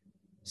was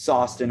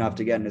sauced enough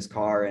to get in his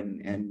car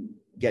and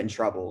get in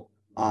trouble.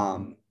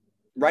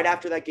 Right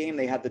after that game,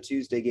 they had the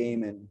Tuesday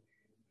game, and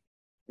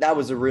that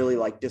was a really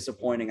like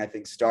disappointing, I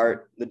think,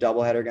 start the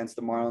doubleheader against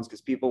the Marlins,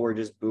 because people were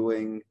just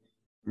booing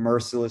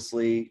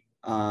mercilessly.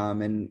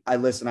 And I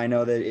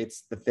know that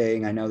it's the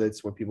thing. I know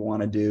that's what people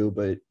want to do,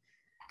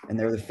 and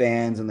they're the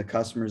fans and the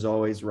customer's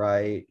always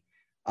right.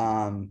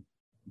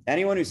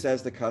 Anyone who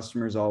says the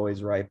customer's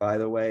always right, by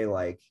the way,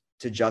 like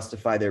to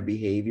justify their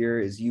behavior,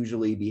 is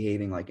usually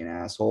behaving like an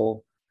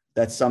asshole.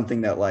 That's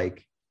something that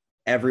like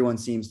everyone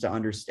seems to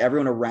understand.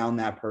 Everyone around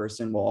that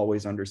person will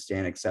always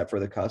understand except for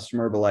the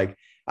customer. But like,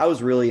 I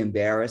was really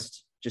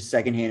embarrassed, just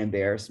secondhand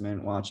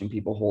embarrassment, watching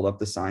people hold up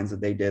the signs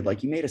that they did.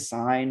 Like, you made a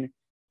sign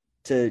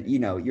to,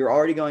 you're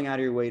already going out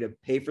of your way to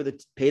pay for the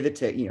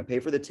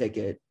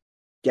ticket,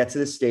 get to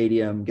the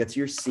stadium, get to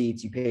your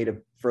seats. You paid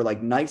for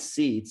like nice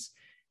seats.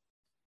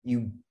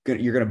 You're going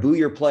to boo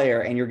your player,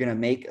 and you're going to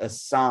make a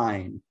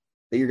sign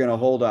that you're going to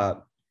hold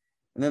up.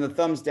 And then the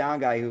thumbs down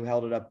guy who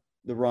held it up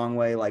the wrong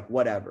way, like,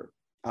 whatever.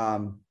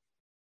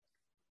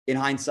 In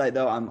hindsight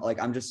though,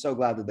 I'm just so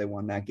glad that they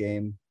won that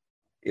game.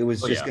 It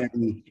was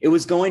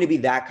going to be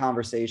that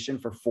conversation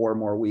for 4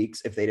 more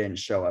weeks if they didn't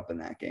show up in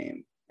that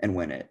game and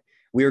win it.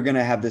 We were going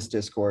to have this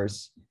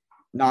discourse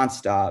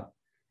nonstop,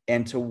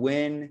 and to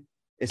win,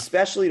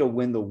 especially to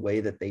win the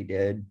way that they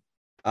did,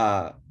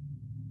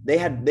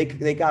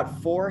 they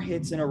got 4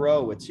 hits in a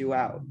row with 2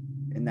 out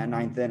in that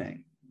 9th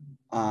inning.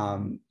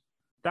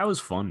 That was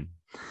fun.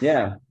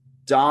 Yeah.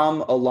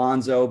 Dom,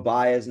 Alonso,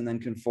 Baez, and then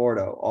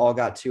Conforto all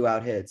got 2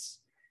 out hits.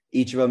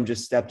 Each of them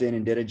just stepped in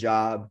and did a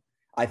job.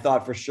 I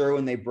thought for sure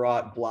when they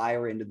brought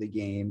Blyer into the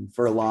game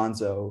for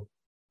Alonso,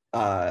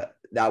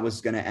 that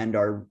was going to end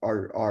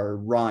our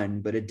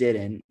run, but it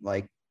didn't.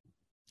 Like,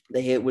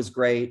 the hit was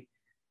great.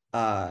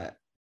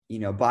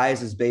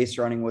 Baez's base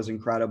running was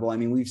incredible. I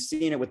mean, we've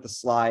seen it with the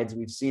slides.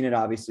 We've seen it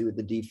obviously with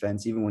the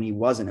defense, even when he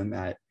wasn't a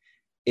Met.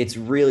 It's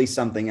really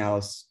something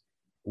else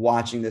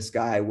watching this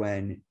guy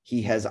when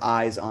he has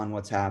eyes on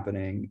what's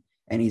happening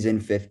and he's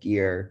in 5th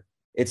gear.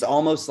 It's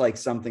almost like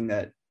something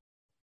that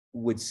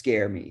would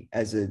scare me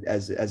as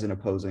an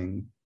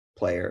opposing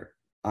player.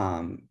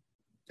 And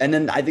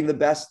then I think the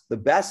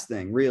best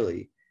thing,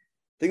 really,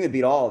 thing that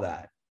beat all of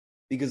that,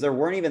 because there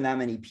weren't even that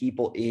many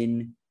people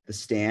in the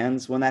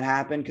stands when that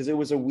happened, because it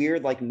was a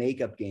weird like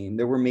makeup game.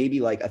 There were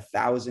maybe like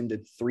 1,000 to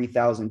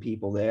 3,000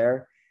 people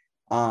there.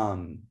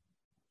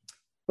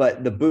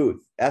 But the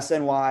booth,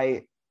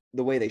 SNY,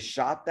 the way they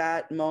shot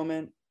that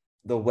moment,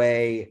 the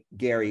way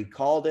Gary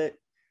called it,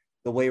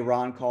 the way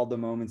Ron called the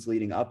moments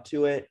leading up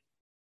to it,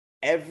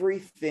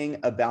 everything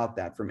about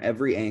that from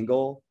every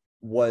angle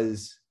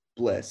was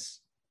bliss.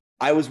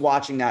 I was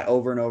watching that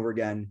over and over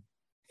again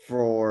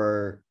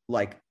for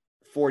like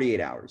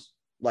 48 hours,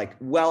 like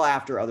well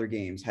after other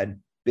games had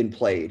been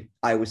played.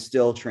 I was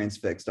still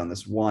transfixed on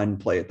this one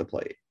play at the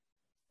plate.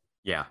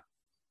 Yeah.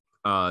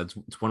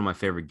 It's one of my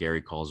favorite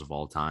Gary calls of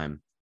all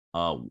time.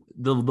 The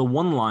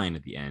one line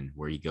at the end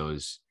where he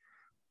goes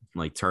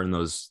like, turn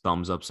those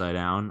thumbs upside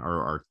down,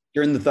 or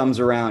turn the thumbs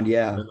around.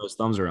 Yeah. Turn those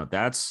thumbs around.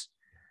 That's,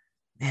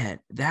 man,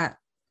 that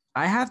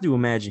I have to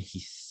imagine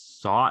he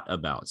thought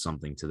about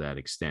something to that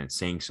extent,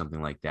 saying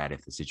something like that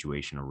if the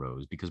situation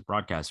arose, because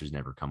broadcasters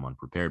never come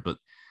unprepared. But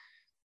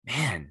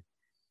man,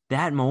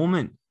 that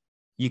moment,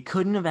 you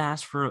couldn't have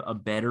asked for a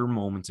better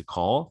moment to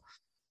call.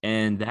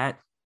 And that,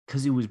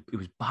 because it was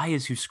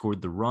Baez who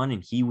scored the run,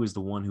 and he was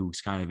the one who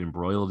was kind of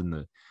embroiled in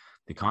the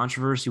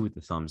controversy with the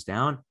thumbs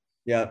down.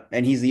 Yeah,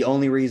 and he's the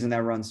only reason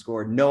that run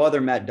scored. No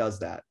other Met does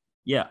that.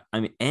 Yeah, I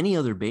mean, any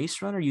other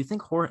base runner, you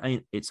think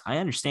Jorge? I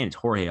understand it's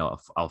Jorge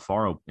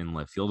Alfaro in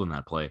left field in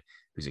that play,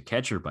 who's a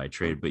catcher by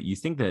trade, but you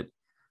think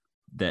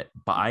that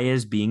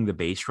Baez being the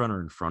base runner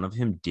in front of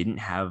him didn't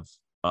have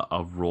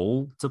a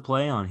role to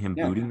play on him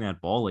Yeah. booting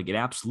that ball? Like it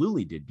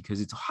absolutely did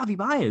because it's Javi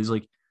Baez.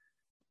 Like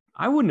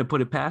I wouldn't have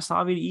put it past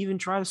Javi to even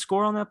try to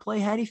score on that play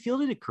had he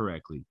fielded it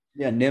correctly.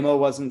 Yeah, Nimmo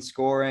wasn't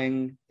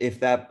scoring if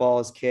that ball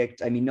is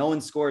kicked. I mean, no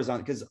one scores on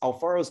because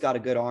Alfaro's got a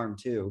good arm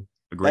too.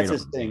 A great That's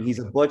his arm. thing. He's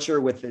a butcher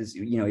with his,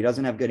 he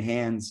doesn't have good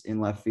hands in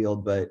left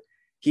field, but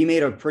he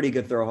made a pretty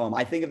good throw home.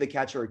 I think if the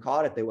catcher had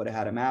caught it, they would have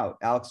had him out.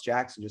 Alex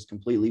Jackson just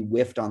completely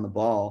whiffed on the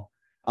ball.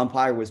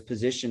 Umpire was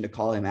positioned to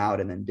call him out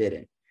and then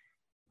didn't.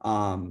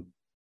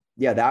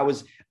 Yeah, that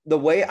was the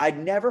way.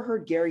 I'd never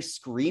heard Gary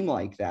scream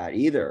like that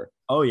either.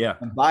 Oh yeah,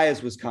 And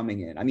Baez was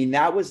coming in. I mean,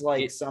 that was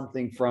like it,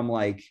 something from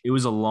like, it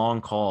was a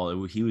long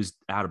call. He was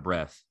out of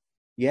breath.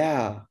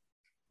 yeah.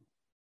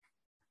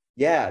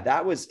 Yeah,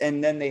 that was,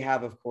 and then they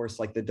have, of course,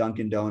 like the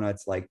Dunkin'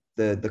 Donuts, like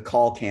the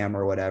call cam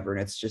or whatever,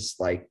 and it's just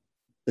like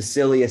the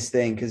silliest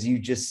thing because you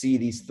just see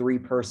these three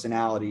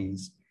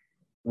personalities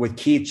with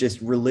Keith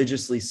just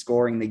religiously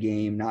scoring the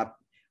game, not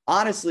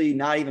honestly,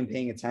 not even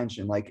paying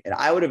attention. Like, and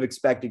I would have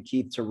expected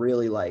Keith to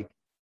really like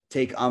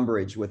take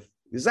umbrage with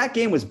because that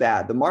game was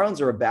bad. The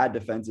Marlins are a bad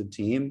defensive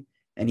team,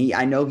 and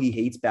I know he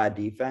hates bad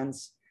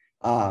defense.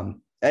 I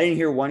didn't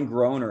hear one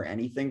groan or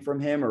anything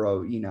from him,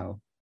 or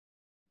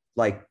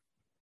like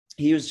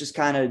he was just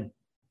kind of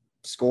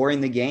scoring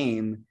the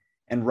game,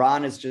 and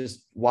Ron is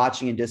just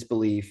watching in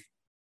disbelief.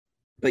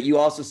 But you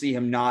also see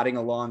him nodding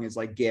along as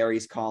like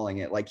Gary's calling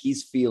it, like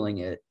he's feeling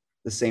it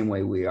the same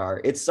way we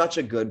are. It's such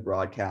a good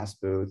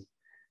broadcast booth.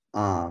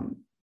 And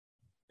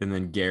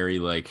then Gary,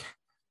 like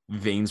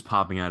veins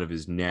popping out of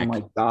his neck. Oh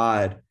my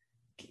God.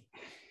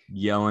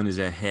 Yelling his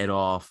head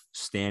off,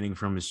 standing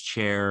from his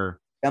chair.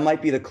 That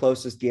might be the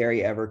closest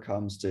Gary ever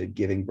comes to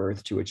giving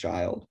birth to a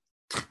child.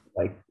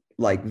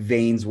 Like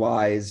veins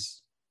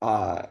wise,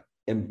 and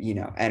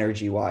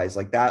energy wise,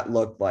 like that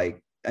looked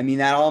like, I mean,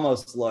 that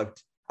almost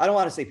looked, I don't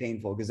want to say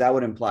painful because that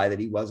would imply that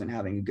he wasn't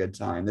having a good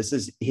time. This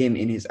is him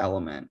in his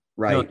element,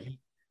 right? No,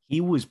 he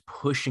was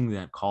pushing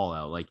that call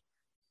out. Like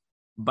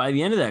by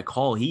the end of that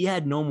call, he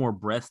had no more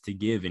breath to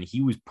give, and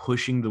he was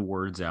pushing the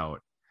words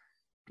out.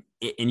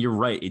 And you're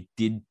right, it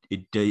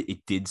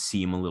did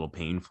seem a little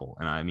painful.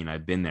 And I mean,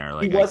 I've been there.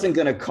 Like he wasn't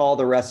going to call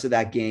the rest of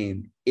that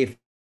game if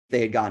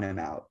they had gotten him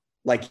out.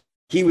 Like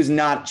he was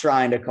not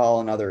trying to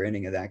call another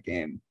inning of that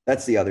game.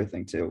 That's the other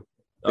thing too.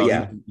 But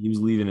yeah, he was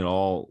leaving it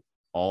all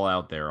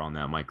out there on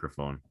that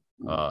microphone.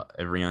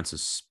 Every ounce of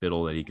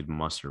spittle that he could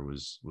muster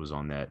was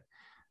on that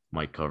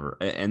mic cover.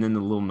 And then the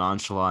little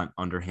nonchalant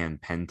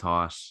underhand pen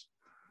toss.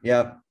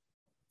 Yep.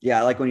 Yeah,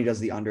 I like when he does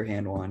the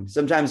underhand one.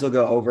 Sometimes he'll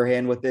go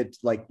overhand with it,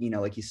 like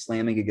like he's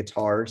slamming a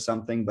guitar or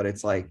something. But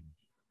it's like,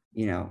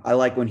 I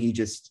like when he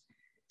just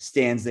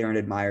stands there and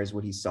admires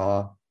what he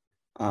saw.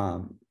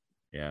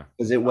 Yeah,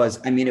 because it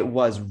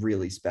was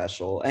really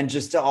special, and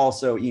just to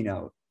also,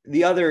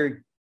 the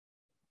other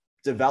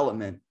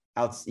development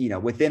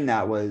within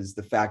that was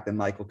the fact that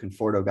Michael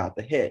Conforto got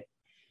the hit,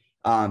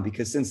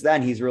 because since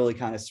then he's really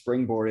kind of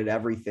springboarded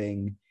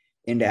everything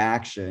into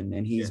action,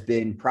 and he's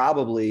been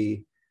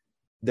probably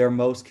their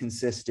most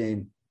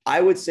consistent. I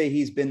would say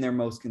he's been their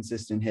most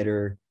consistent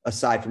hitter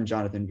aside from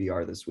Jonathan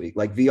VR this week.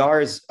 Like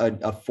VR is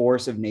a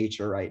force of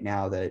nature right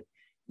now that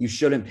you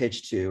shouldn't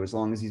pitch to as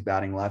long as he's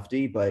batting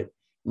lefty. But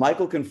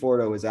Michael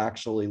Conforto is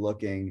actually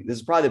this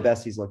is probably the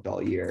best he's looked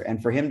all year.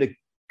 And for him to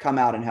come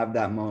out and have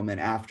that moment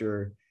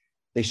after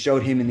they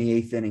showed him in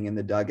the 8th inning in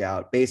the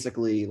dugout,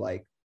 basically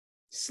like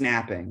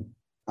snapping,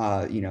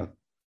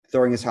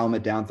 throwing his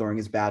helmet down, throwing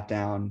his bat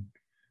down,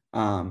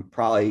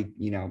 probably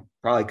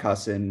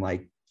cussing,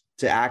 like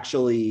to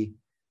actually,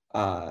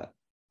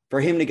 for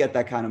him to get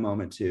that kind of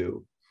moment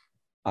too,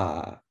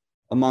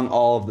 among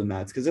all of the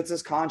Mets, because it's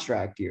his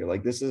contract year.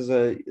 Like this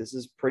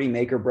is pretty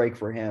make or break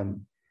for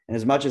him. And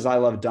as much as I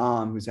love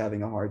Dom, who's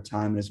having a hard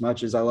time, and as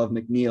much as I love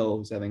McNeil,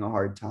 who's having a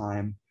hard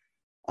time,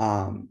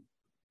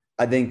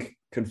 I think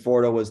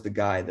Conforto was the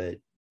guy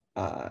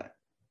that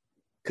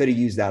could have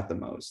used that the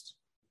most.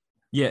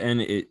 Yeah,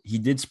 and he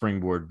did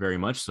springboard very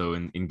much so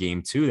in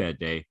game 2 that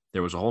day.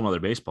 There was a whole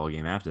nother baseball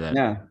game after that.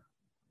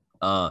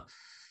 Yeah.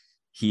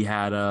 He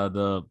had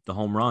the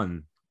home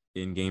run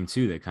in game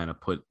 2 that kind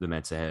of put the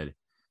Mets ahead.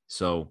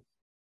 So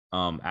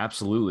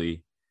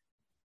absolutely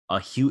a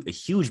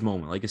huge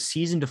moment, like a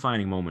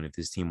season-defining moment if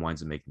this team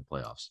winds up making the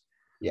playoffs.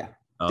 Yeah,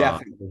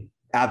 definitely.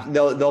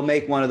 They'll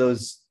make one of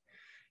those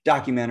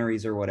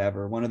documentaries or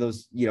whatever, one of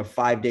those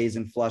 5 days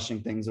in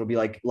Flushing things. It'll be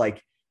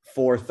like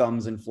 4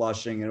 thumbs in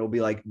Flushing, and it'll be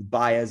like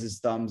Baez's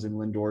thumbs and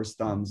Lindor's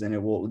thumbs, and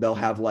they'll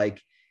have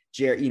like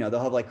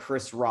they'll have like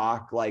Chris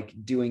Rock like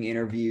doing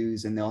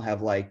interviews, and they'll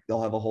have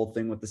a whole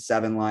thing with the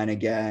 7 line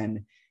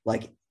again.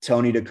 Like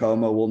Tony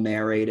DeComo will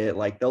narrate it.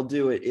 Like they'll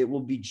do it. It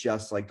will be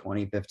just like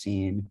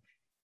 2015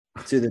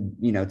 to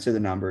the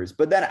numbers.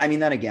 But then, I mean,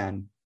 then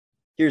again,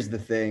 here's the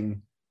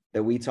thing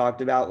that we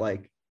talked about.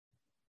 Like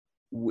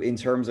in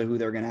terms of who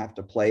they're going to have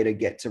to play to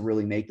get to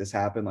really make this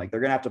happen. Like they're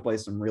going to have to play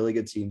some really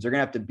good teams. They're going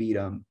to have to beat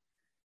them.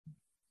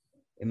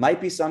 It might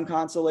be some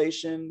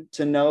consolation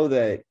to know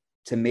that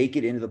to make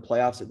it into the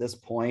playoffs at this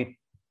point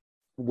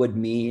would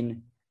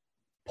mean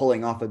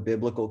pulling off a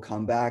biblical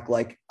comeback.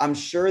 Like I'm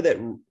sure that,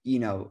 you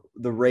know,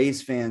 the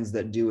Rays fans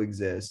that do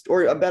exist,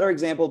 or a better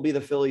example would be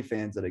the Philly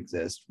fans that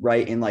exist,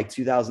 right? In like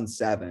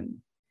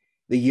 2007,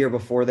 the year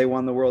before they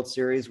won the World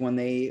Series, when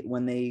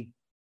they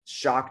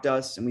shocked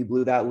us and we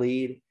blew that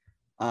lead.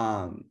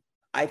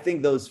 I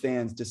think those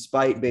fans,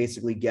 despite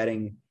basically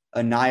getting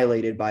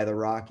annihilated by the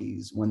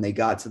Rockies when they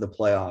got to the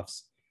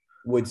playoffs,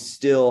 would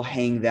still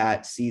hang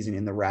that season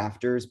in the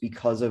rafters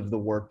because of the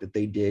work that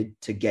they did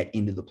to get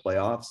into the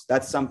playoffs.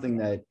 That's something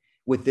that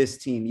with this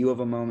team, you have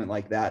a moment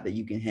like that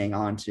you can hang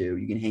on to.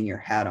 You can hang your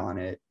hat on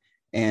it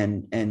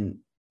and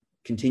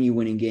continue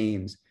winning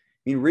games.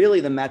 I mean,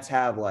 really, the Mets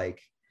have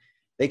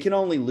they can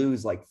only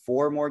lose like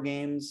 4 more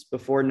games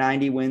before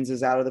 90 wins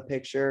is out of the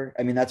picture.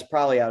 I mean, that's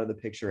probably out of the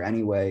picture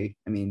anyway.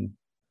 I mean,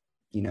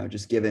 you know,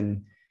 just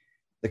given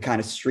the kind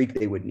of streak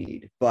they would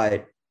need,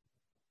 but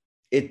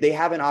they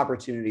have an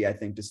opportunity, I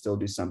think, to still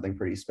do something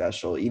pretty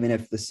special, even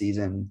if the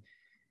season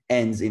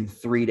ends in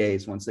 3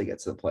 days once they get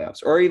to the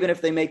playoffs, or even if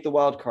they make the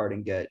wild card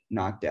and get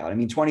knocked out. I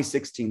mean,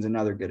 2016 is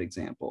another good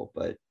example,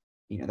 but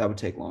you know, that would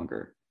take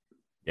longer.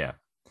 Yeah.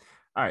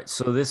 All right.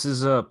 So this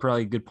is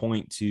probably a good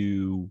point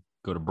to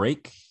go to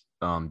break,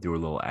 do a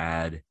little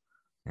ad,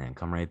 and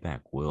come right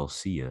back. We'll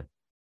see you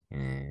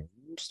in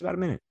just about a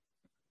minute.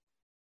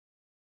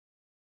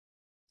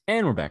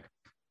 And we're back.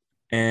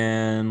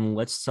 And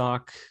let's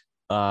talk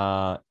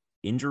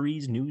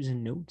injuries, news,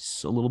 and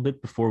notes a little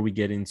bit before we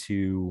get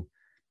into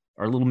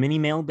our little mini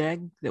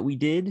mailbag that we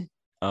did.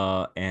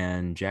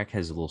 And Jack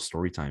has a little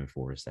story time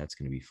for us. That's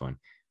going to be fun.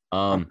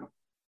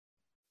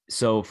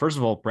 So first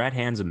of all, Brad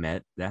Hand's a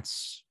Met.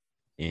 That's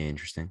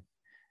interesting.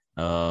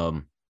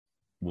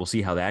 We'll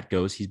see how that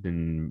goes. He's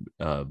been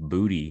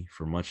booty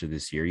for much of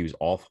this year. He was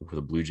awful for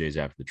the Blue Jays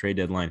after the trade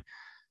deadline.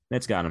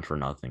 That's got him for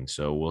nothing.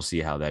 So we'll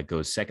see how that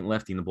goes. Second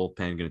lefty in the bullpen,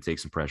 going to take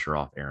some pressure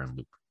off Aaron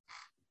Loup.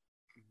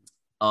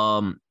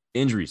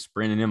 Injuries,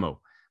 Brandon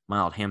Nimmo,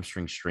 mild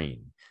hamstring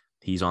strain.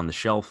 He's on the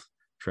shelf.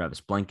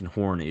 Travis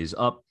Blankenhorn is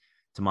up.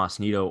 Tomas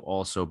Nido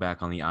also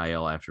back on the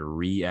IL after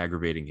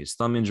re-aggravating his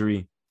thumb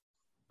injury.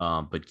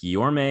 But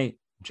Guillorme,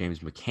 James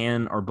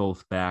McCann are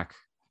both back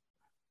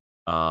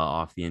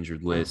off the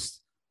injured list.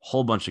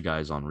 Whole bunch of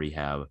guys on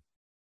rehab.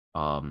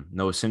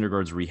 Noah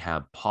Syndergaard's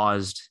rehab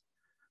paused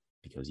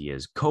because he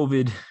has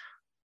COVID.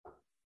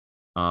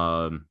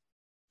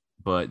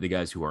 But the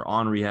guys who are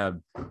on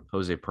rehab,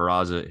 Jose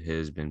Peraza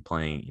has been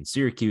playing in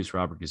Syracuse.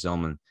 Robert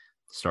Gesellman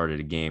started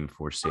a game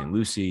for St.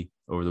 Lucie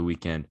over the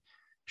weekend.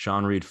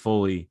 Sean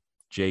Reed-Foley,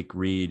 Jake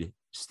Reed,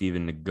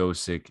 Steven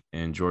Nagosic,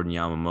 and Jordan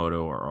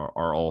Yamamoto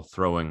are all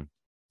throwing.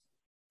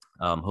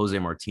 Jose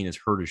Martinez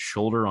hurt his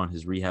shoulder on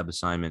his rehab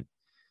assignment.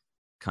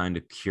 Kind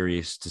of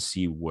curious to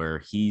see where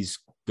he's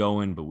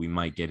going, but we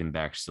might get him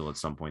back still at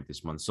some point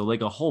this month. So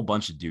like a whole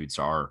bunch of dudes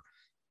are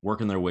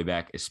working their way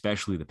back,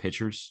 especially the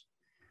pitchers,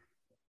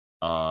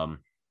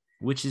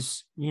 which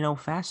is, you know,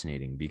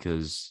 fascinating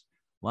because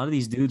a lot of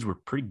these dudes were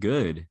pretty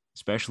good,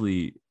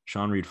 especially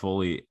Sean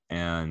Reed-Foley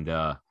and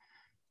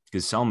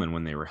Gesellman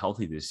when they were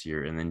healthy this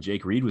year. And then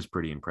Jake Reed was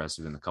pretty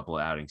impressive in the couple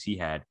of outings he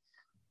had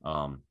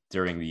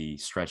during the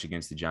stretch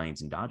against the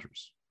Giants and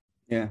Dodgers.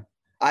 Yeah.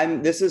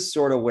 This is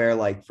sort of where,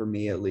 like, for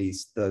me at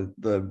least,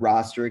 the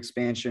roster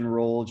expansion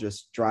role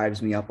just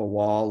drives me up a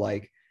wall.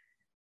 Like,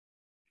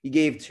 you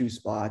gave 2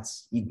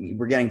 spots.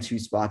 We're getting 2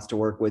 spots to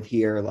work with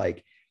here.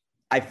 Like,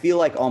 I feel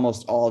like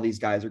almost all of these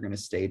guys are going to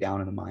stay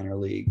down in the minor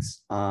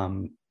leagues.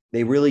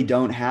 They really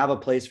don't have a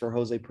place for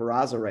Jose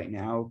Peraza right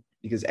now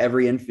because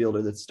every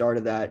infielder that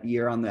started that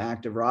year on the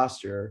active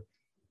roster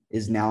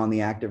is now on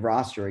the active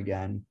roster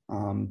again.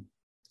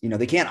 You know,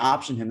 they can't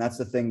option him. That's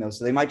the thing, though.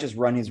 So they might just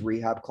run his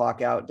rehab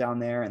clock out down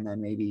there and then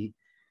maybe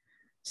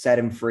set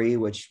him free,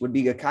 which would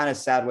be a kind of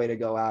sad way to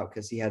go out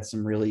because he had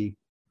some really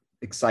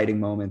exciting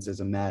moments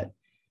as a Met.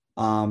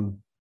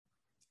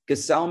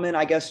 Gesellman,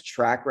 I guess,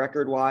 track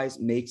record wise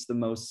makes the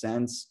most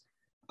sense.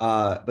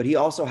 But he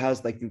also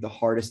has, like, the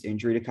hardest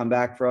injury to come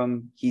back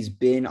from. He's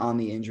been on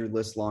the injured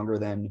list longer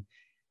than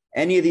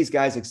any of these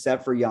guys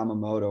except for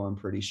Yamamoto, I'm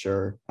pretty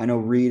sure. I know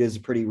Reed is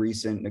pretty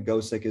recent.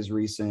 Nagosic is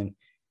recent.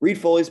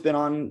 Reed-Foley's been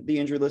on the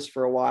injured list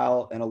for a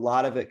while, and a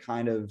lot of it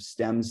kind of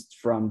stems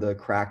from the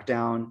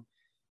crackdown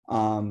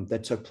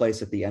that took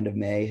place at the end of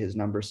May. His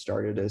numbers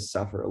started to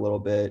suffer a little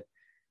bit.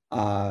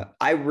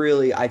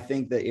 I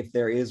think that if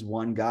there is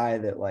one guy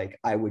that, like,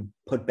 I would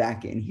put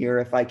back in here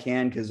if I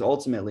can, because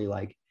ultimately,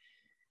 like,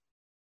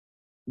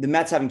 the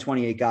Mets having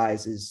 28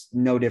 guys is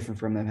no different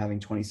from them having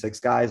 26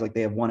 guys. Like,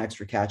 they have one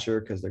extra catcher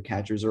because their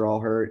catchers are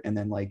all hurt, and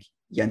then, like,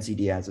 Yency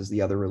Diaz is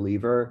the other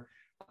reliever.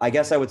 I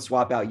guess I would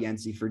swap out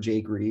Yency for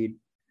Jake Reed,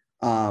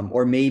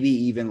 or maybe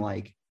even,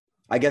 like,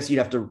 I guess you'd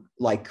have to,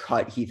 like,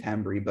 cut Heath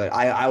Hembree, but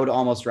I would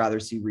almost rather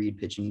see Reed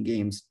pitching in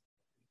games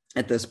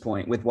at this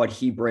point with what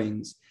he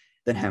brings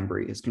than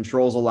Hembree. His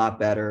control's a lot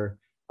better.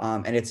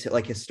 And it's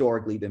like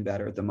historically been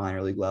better at the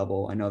minor league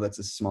level. I know that's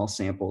a small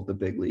sample of the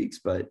big leagues,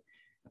 but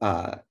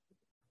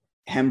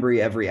Hembree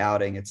every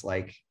outing, it's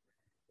like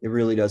it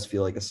really does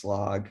feel like a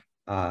slog.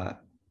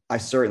 I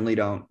certainly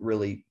don't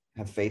really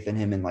have faith in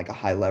him in like a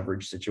high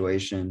leverage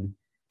situation.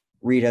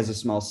 Reed has a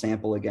small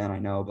sample again, I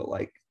know, but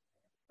like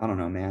I don't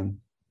know, man.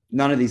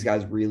 None of these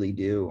guys really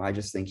do. I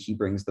just think he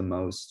brings the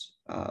most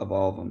of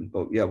all of them.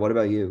 But yeah, what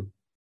about you?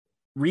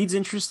 Reed's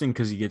interesting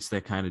because he gets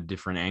that kind of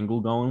different angle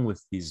going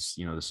with these,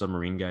 the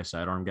submarine guy,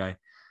 sidearm guy.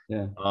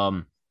 Yeah.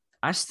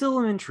 I still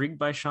am intrigued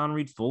by Sean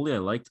Reed fully. I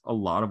liked a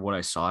lot of what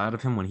I saw out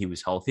of him when he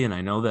was healthy. And I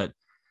know that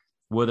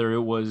whether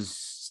it was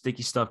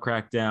sticky stuff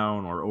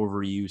crackdown or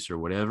overuse or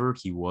whatever,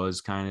 he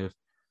was kind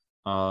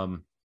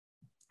of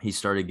he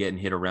started getting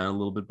hit around a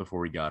little bit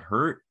before he got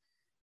hurt.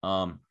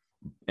 And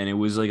it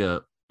was like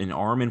an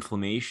arm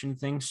inflammation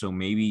thing. So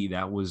maybe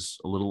that was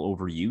a little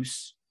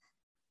overuse.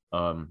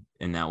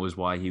 And that was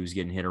why he was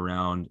getting hit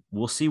around.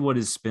 We'll see what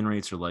his spin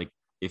rates are like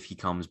if he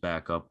comes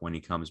back up, when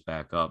he comes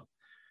back up.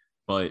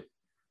 But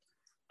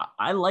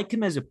I like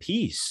him as a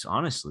piece,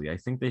 honestly. I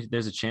think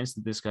there's a chance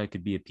that this guy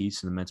could be a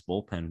piece in the Mets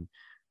bullpen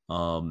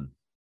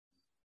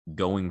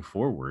going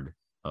forward,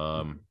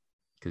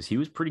 because he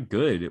was pretty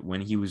good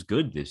when he was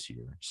good this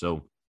year.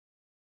 So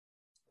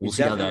we'll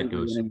see how that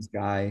goes. Innings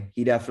guy.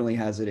 He definitely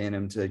has it in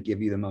him to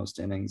give you the most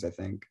innings, I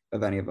think,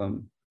 of any of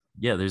them.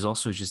 Yeah, there's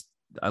also just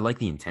I like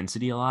the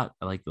intensity a lot.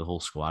 I like the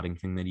whole squatting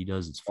thing that he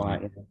does. It's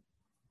fun.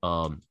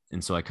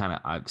 And so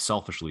I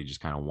selfishly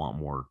just kind of want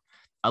more.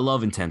 I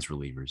love intense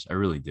relievers. I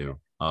really do.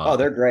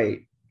 They're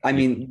great. I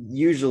mean,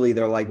 usually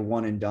they're like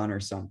one and done or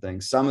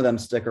something. Some of them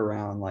stick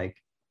around like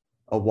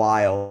a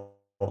while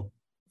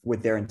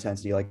with their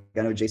intensity. Like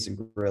I know Jason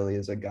Grilli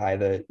is a guy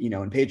that,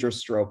 and Pedro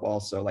Strop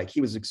also, like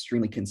he was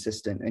extremely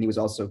consistent, and he was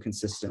also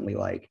consistently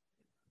like,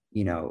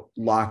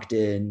 locked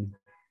in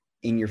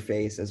your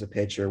face as a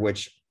pitcher,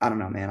 which I don't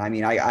know, man. I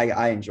mean,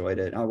 I enjoyed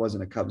it. I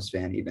wasn't a Cubs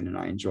fan even, and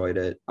I enjoyed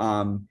it.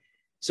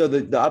 So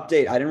the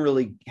update, I didn't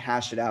really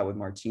hash it out with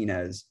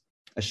Martinez.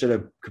 I should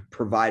have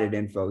provided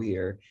info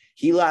here.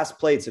 He last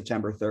played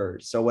September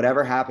 3rd. So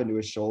whatever happened to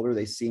his shoulder,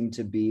 they seem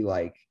to be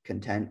like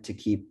content to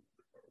keep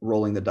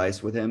rolling the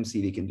dice with him, see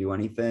if he can do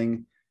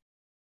anything.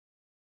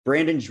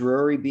 Brandon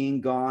Drury being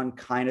gone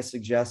kind of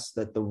suggests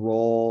that the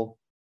role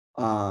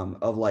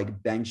of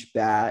like bench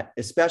bat,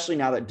 especially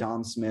now that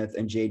Dom Smith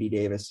and JD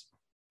Davis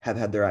have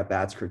had their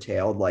at-bats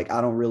curtailed. Like,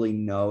 I don't really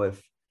know if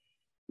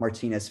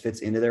Martinez fits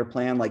into their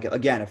plan. Like,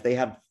 again, if they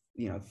had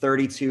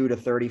 32 to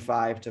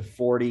 35 to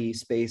 40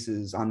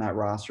 spaces on that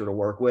roster to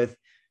work with,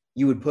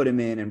 you would put him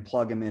in and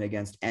plug him in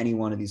against any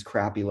one of these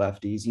crappy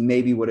lefties. You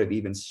maybe would have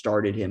even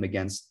started him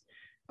against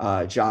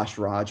Josh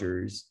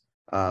Rogers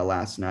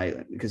last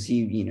night, because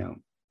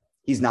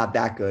he's not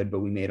that good, but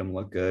we made him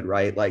look good,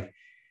 right? Like,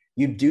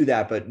 you do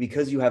that, but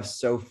because you have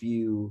so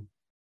few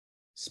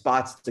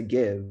spots to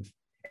give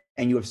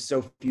and you have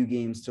so few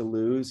games to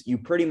lose, you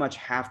pretty much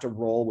have to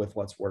roll with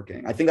what's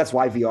working. I think that's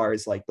why VR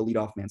is like the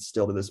leadoff man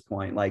still to this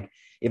point. Like,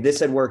 if this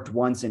had worked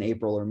once in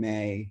April or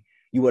May,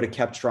 you would have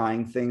kept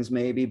trying things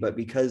maybe, but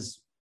because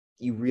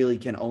you really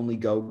can only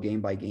go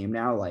game by game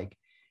now, like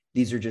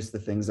these are just the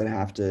things that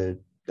have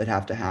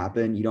to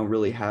happen. You don't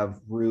really have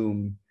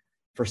room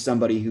for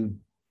somebody who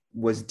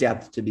was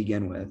depth to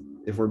begin with,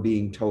 if we're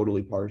being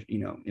totally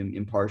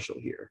impartial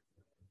here.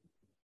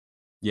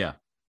 Yeah.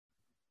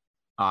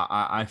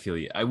 I feel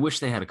you. I wish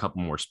they had a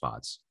couple more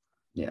spots.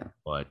 Yeah.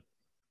 But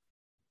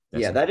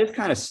that is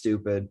kind of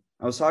stupid.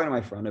 I was talking to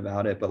my friend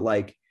about it, but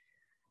like,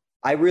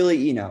 I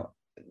really,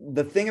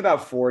 the thing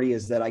about 40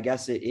 is that I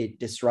guess it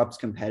disrupts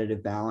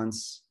competitive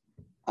balance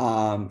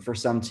for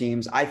some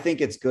teams. I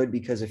think it's good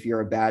because if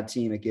you're a bad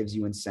team, it gives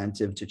you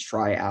incentive to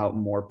try out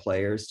more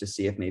players to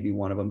see if maybe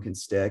one of them can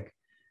stick.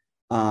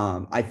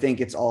 I think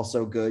it's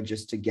also good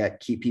just to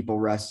keep people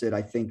rested.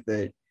 I think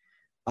that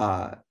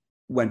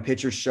when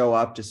pitchers show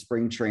up to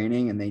spring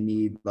training and they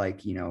need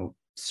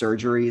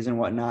surgeries and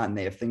whatnot, and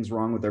they have things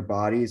wrong with their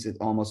bodies, it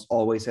almost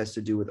always has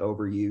to do with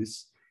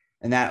overuse.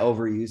 And that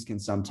overuse can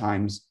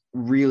sometimes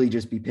really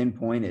just be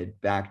pinpointed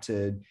back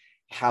to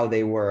how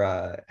they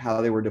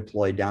were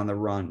deployed down the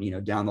run,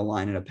 down the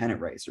line in a pennant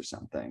race or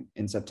something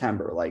in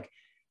September. Like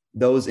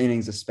those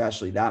innings,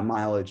 especially, that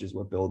mileage is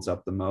what builds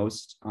up the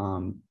most.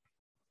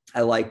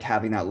 I liked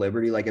having that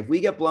liberty. Like if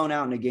we get blown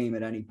out in a game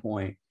at any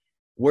point,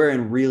 we're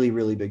in really,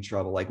 really big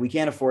trouble. Like we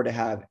can't afford to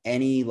have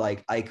any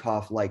like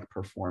Eichhoff-like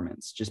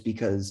performance, just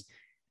because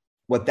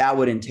what that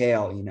would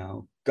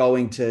entail,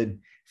 going to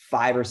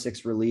 5 or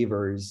 6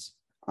 relievers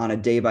on a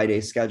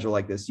day-by-day schedule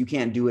like this. You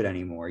can't do it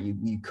anymore.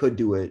 You could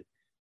do it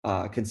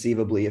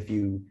conceivably if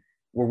you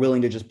were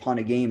willing to just punt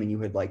a game and you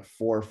had like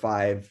 4 or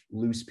 5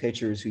 loose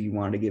pitchers who you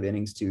wanted to give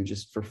innings to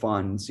just for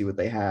fun and see what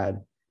they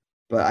had.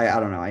 But I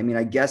don't know. I mean,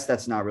 I guess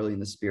that's not really in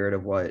the spirit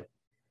of what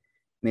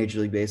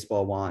Major League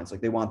Baseball wants. Like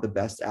they want the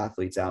best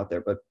athletes out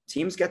there, but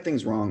teams get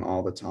things wrong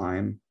all the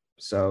time.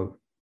 So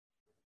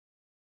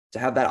to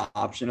have that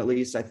option, at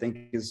least, I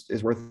think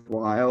is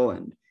worthwhile.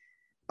 And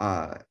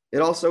it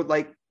also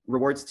like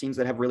rewards teams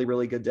that have really,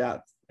 really good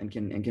depth. and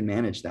can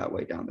manage that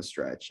way down the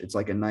stretch. It's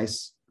like a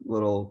nice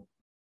little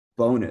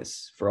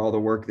bonus for all the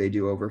work they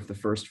do over the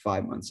first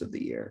 5 months of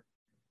the year.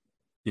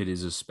 It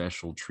is a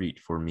special treat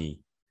for me.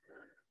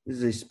 This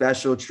is a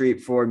special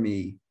treat for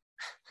me.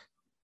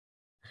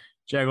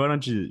 Jack, why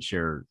don't you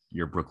share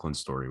your Brooklyn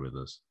story with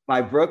us?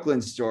 My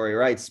Brooklyn story,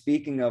 right?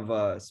 Speaking of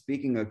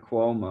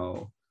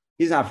Cuomo,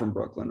 he's not from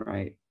Brooklyn,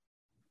 right?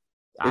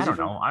 I don't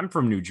know. I'm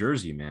from New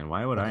Jersey, man.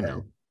 Why would I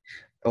know?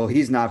 Oh,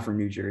 he's not from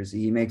New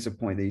Jersey. He makes a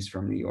point that he's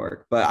from New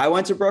York. But I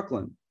went to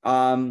Brooklyn.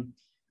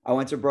 I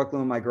went to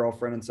Brooklyn with my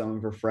girlfriend and some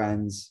of her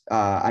friends.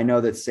 I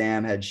know that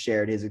Sam had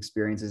shared his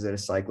experiences at a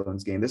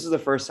Cyclones game. This is the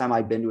first time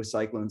I've been to a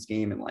Cyclones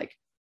game in like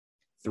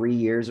 3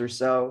 years or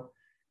so.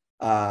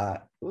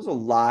 It was a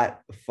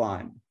lot of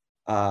fun.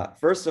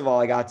 First of all,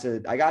 I got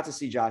to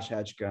see Josh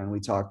Hetchka, and we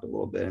talked a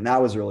little bit, and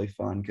that was really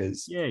fun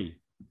because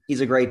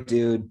he's a great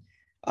dude.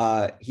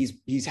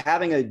 He's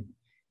having a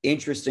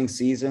interesting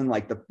season.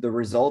 Like the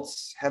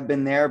results have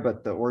been there,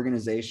 but the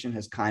organization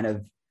has kind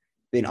of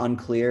been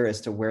unclear as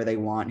to where they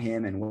want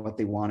him and what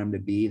they want him to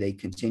be. They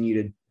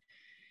continue to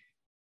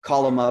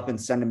call him up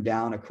and send him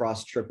down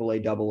across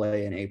AAA,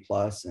 AA, and A+.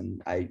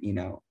 And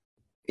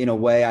in a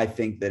way, I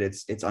think that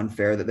it's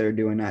unfair that they're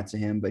doing that to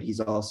him, but he's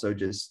also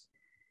just,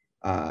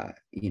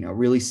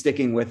 really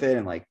sticking with it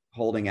and like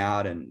holding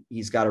out, and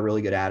he's got a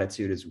really good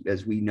attitude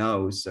as we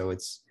know. So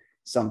it's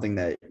something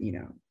that,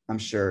 I'm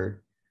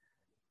sure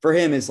for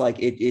him is like,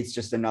 it's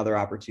just another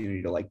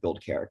opportunity to like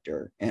build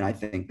character. And I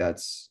think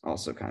that's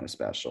also kind of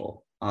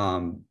special.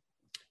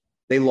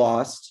 They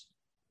lost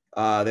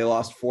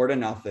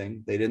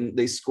 4-0. They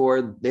didn't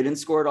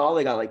score at all.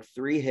 They got like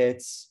 3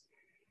 hits.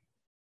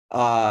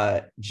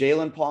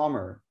 Jalen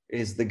Palmer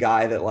is the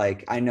guy that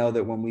like, I know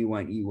that when we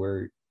went, when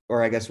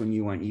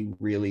you went, you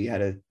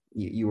really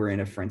you were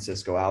into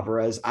Francisco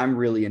Alvarez. I'm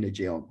really into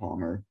Jalen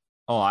Palmer.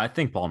 Oh, I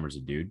think Palmer's a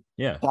dude.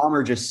 Yeah.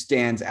 Palmer just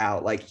stands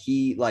out. Like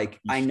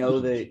I know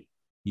that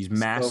he's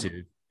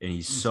massive and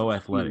he's so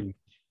athletic.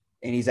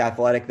 And he's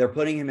athletic. They're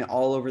putting him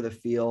all over the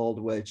field,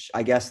 which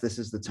I guess this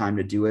is the time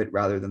to do it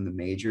rather than the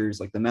majors.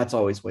 Like the Mets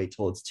always wait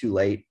till it's too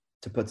late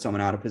to put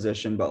someone out of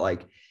position, but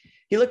like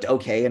he looked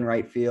okay in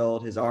right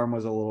field. His arm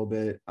was a little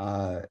bit,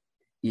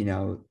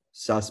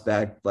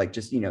 suspect, like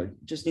just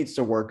needs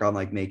to work on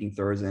like making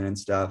throws in and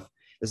stuff.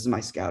 This is my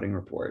scouting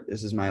report.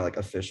 This is my like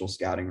official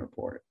scouting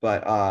report.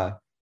 But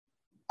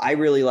I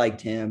really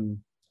liked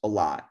him a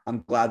lot.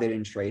 I'm glad they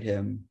didn't trade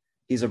him.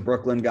 He's a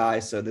Brooklyn guy,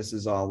 so this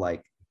is all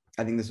like,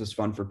 I think this was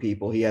fun for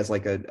people. He has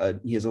like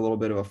he has a little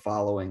bit of a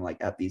following like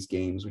at these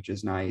games, which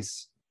is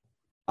nice.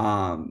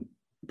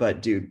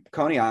 But dude,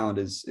 Coney Island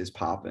is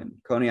popping.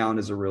 Coney Island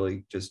is a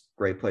really just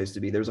great place to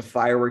be. There's a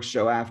fireworks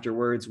show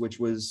afterwards, which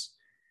was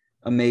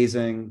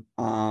amazing.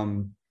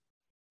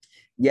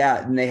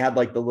 Yeah, and they had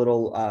like the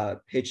little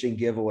pitching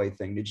giveaway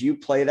thing. Did you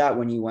play that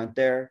when you went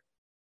there?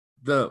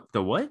 The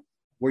what?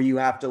 Where you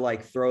have to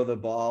like throw the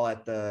ball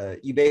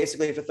you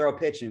basically have to throw a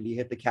pitch, and if you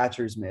hit the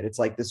catcher's mitt, it's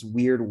like this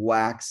weird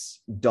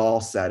wax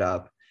doll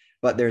setup,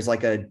 but there's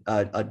like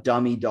a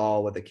dummy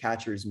doll with a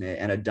catcher's mitt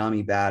and a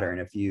dummy batter.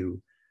 And if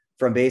you,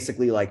 from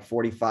basically like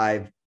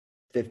 45,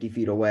 50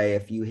 feet away,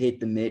 if you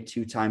hit the mitt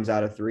 2 times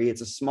out of 3,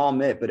 it's a small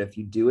mitt, but if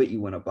you do it, you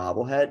win a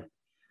bobblehead.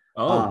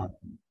 Oh,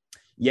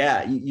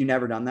 yeah. You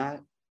never done that?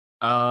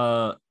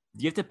 Do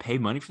you have to pay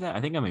money for that?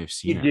 I think I may have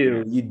seen it.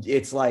 You do.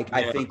 It's like, yeah,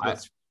 I think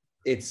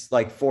it's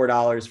like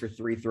 $4 for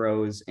 3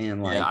 throws.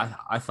 And like, yeah,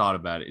 I thought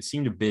about it. It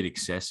seemed a bit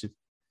excessive.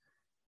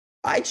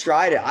 I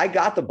tried it. I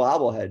got the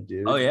bobblehead,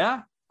 dude. Oh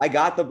yeah. I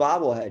got the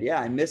bobblehead. Yeah.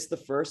 I missed the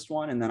first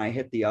one, and then I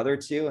hit the other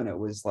 2, and it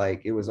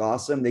was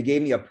awesome. They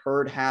gave me a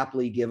Perd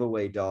Hapley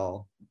giveaway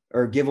doll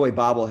or giveaway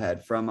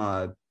bobblehead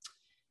from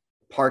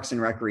Parks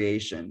and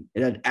Recreation.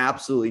 It had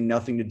absolutely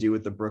nothing to do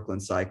with the Brooklyn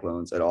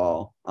Cyclones at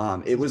all.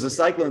 It was a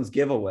Cyclones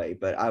giveaway,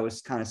 but I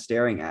was kind of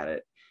staring at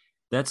it.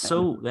 That's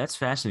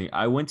fascinating.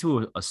 I went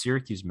to a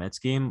Syracuse Mets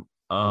game.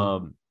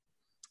 I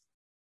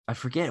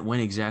forget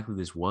when exactly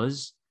this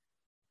was,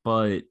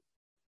 but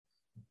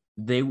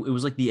it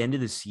was like the end of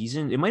the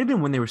season. It might have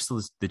been when they were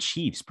still the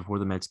Chiefs before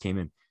the Mets came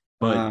in,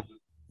 but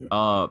it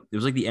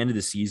was like the end of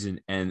the season.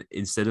 And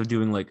instead of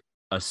doing like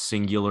a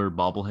singular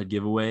bobblehead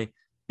giveaway,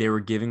 they were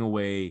giving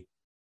away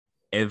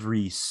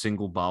every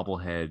single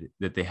bobblehead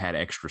that they had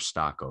extra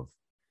stock of.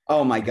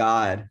 Oh my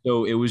God.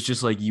 So it was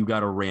just like, you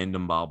got a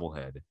random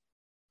bobblehead.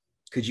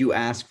 Could you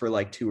ask for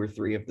like 2 or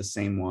 3 of the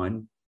same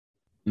one?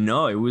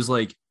 No, it was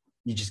like,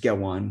 you just get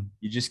one.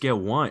 You just get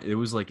one. It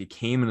was like, it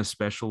came in a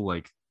special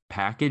like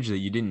package that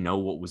you didn't know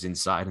what was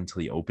inside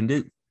until you opened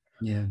it.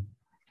 Yeah.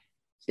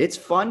 It's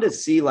fun to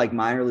see like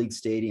minor league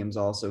stadiums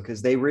also,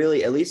 because they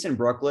really, at least in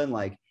Brooklyn,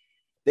 like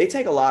they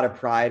take a lot of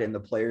pride in the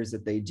players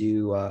that they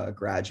do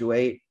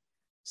graduate.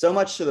 So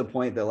much to the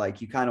point that like,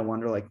 you kind of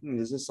wonder like,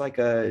 is this like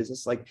I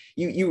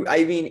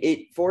mean,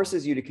 it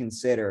forces you to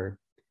consider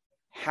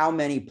how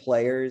many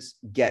players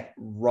get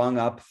rung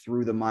up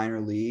through the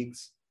minor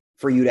leagues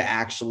for you to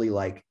actually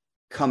like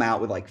come out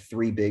with like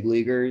 3 big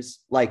leaguers.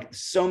 Like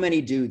so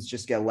many dudes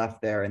just get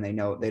left there, and they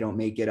know they don't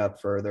make it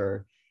up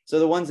further. So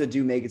the ones that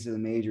do make it to the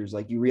majors,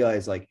 like you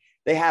realize like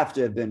they have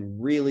to have been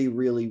really,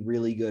 really,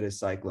 really good as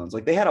Cyclones.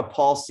 Like they had a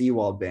Paul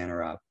Sewald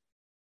banner up,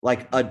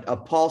 like a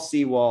Paul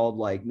Sewald,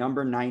 like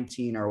number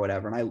 19 or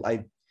whatever.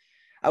 And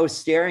I was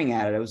staring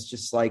at it. I was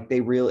just like,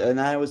 they really,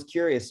 and I was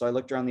curious. So I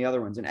looked around the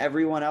other ones and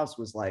everyone else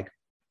was like,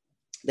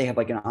 they had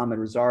like an Ahmed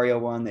Rosario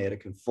one. They had a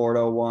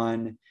Conforto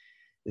one.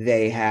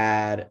 They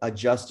had a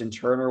Justin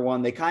Turner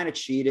one. They kind of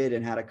cheated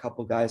and had a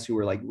couple guys who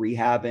were like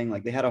rehabbing.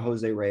 Like they had a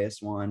Jose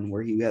Reyes one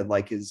where he had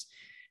like his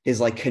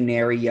like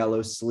canary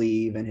yellow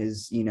sleeve and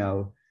his,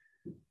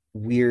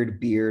 weird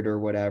beard or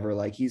whatever.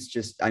 Like he's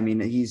just, I mean,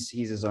 he's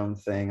his own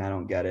thing. I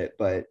don't get it.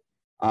 But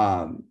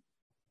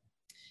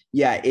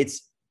yeah,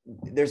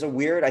 there's a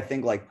weird, I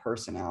think, like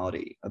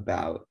personality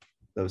about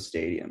those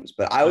stadiums,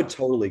 but I would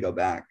totally go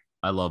back.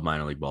 I love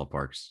minor league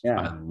ballparks.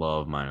 Yeah. I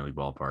love minor league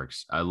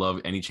ballparks. I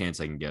love any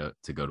chance I can get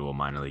to go to a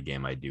minor league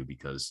game. I do,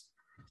 because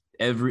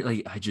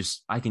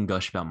I can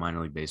gush about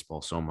minor league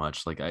baseball so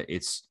much. Like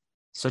it's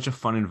such a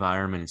fun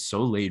environment. It's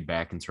so laid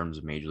back in terms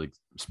of major league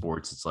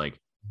sports. It's like,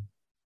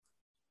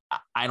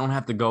 I don't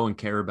have to go and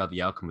care about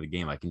the outcome of the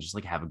game. I can just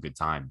like have a good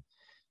time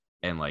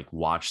and like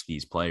watch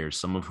these players,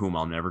 some of whom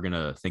I'm never going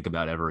to think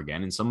about ever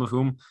again. And some of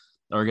whom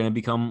are going to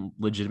become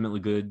legitimately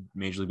good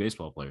Major League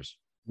Baseball players.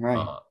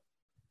 Right.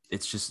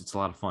 It's a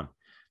lot of fun.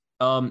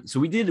 So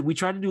we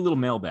tried to do a little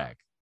mailbag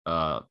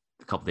a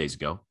couple days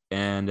ago,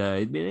 and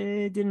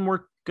it didn't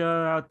work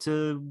out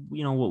to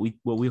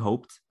what we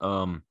hoped.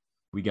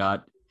 We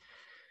got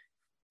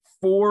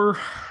 4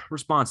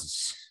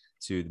 responses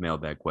to the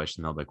mailbag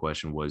question. The mailbag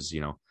question was,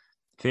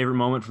 favorite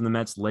moment from the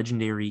Mets'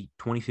 legendary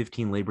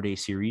 2015 Labor Day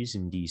series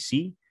in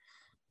DC.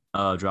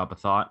 Drop a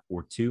thought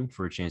or 2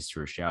 for a chance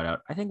for a shout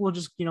out. I think we'll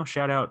just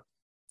shout out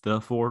the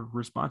 4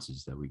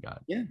 responses that we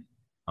got. Yeah.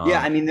 Yeah,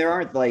 I mean, there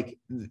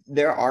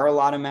are a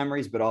lot of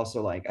memories, but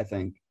also like I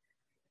think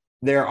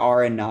there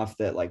are enough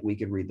that like we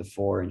could read the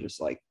 4 and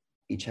just like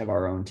each have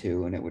our own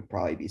 2, and it would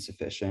probably be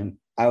sufficient.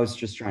 I was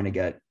just trying to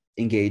get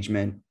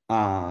engagement.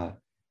 How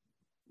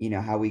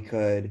we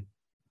could.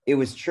 It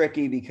was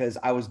tricky because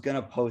I was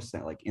gonna post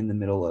that like in the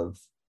middle of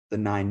the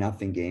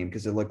 9-0 game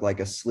because it looked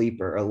like a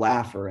sleeper, a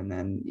laugher, and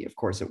then of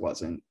course it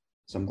wasn't.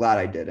 So I'm glad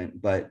I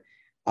didn't. But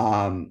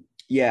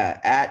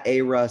yeah, at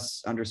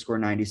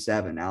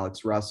 @ARUS_97,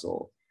 Alex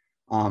Russell.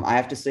 I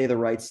have to say the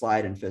right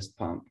slide and fist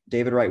pump.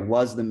 David Wright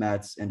was the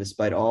Mets, and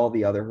despite all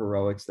the other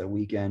heroics that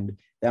weekend,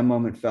 that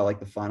moment felt like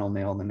the final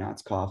nail in the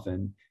Nats'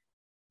 coffin.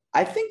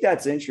 I think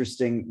that's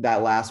interesting,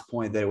 that last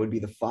point, that it would be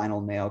the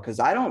final nail, because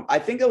I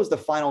think it was the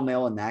final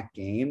nail in that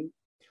game.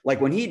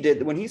 Like when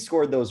he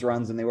scored those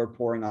runs and they were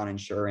pouring on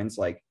insurance,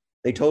 like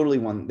they totally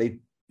won.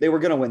 They were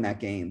going to win that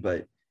game,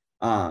 but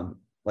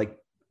like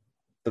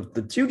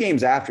the 2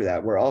 games after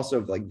that were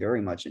also like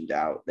very much in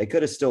doubt. They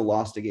could have still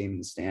lost a game in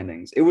the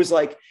standings. It was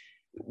like,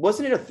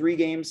 wasn't it a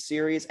 3-game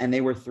series and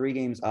they were 3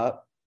 games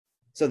up?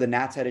 So the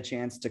Nats had a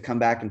chance to come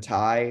back and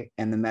tie,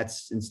 and the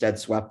Mets instead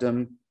swept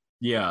them.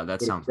 Yeah,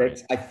 that sounds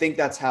right. I think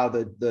that's how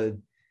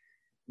the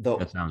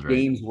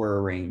games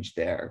were arranged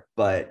there.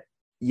 But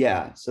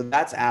yeah, so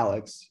that's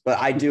Alex. But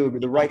I do,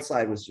 the right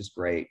side was just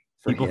great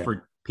for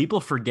him. People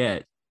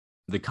forget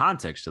the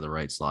context of the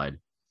right slide,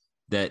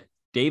 that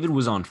David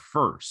was on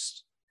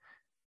first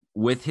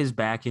with his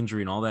back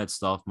injury and all that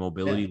stuff,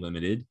 mobility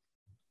limited.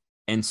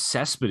 And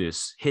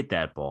Cespedes hit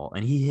that ball,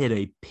 and he hit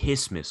a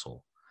piss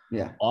missile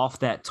off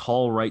that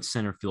tall right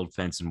center field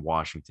fence in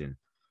Washington.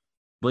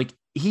 Like,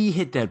 he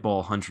hit that ball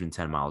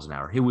 110 miles an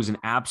hour. It was an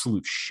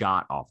absolute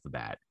shot off the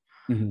bat.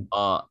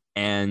 Mm-hmm.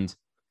 And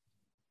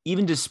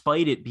even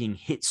despite it being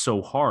hit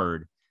so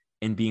hard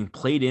and being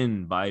played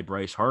in by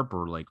Bryce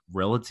Harper, like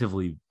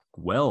relatively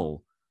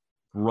well,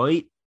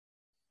 Wright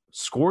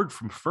scored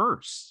from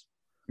first.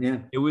 Yeah.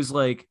 It was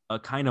like a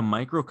kind of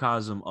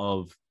microcosm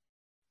of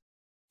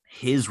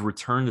his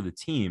return to the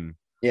team.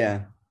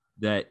 Yeah.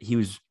 That he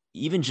was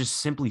even just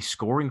simply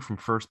scoring from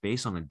first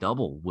base on a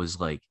double was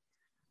like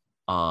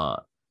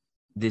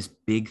this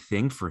big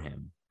thing for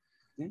him.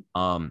 Yeah.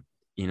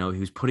 He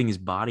was putting his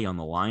body on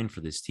the line for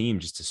this team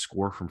just to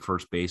score from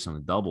first base on a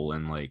double.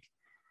 And like,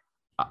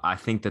 I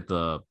think that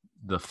the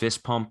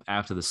fist pump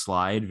after the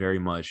slide very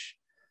much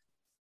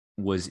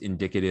was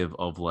indicative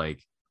of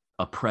like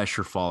a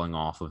pressure falling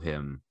off of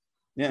him.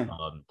 Yeah.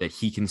 That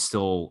he can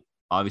still,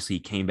 obviously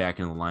he came back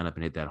into the lineup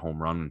and hit that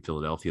home run in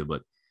Philadelphia,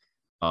 but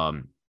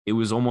it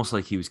was almost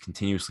like he was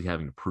continuously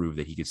having to prove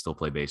that he could still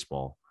play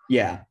baseball.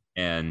 Yeah.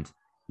 And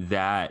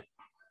that,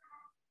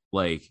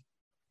 like,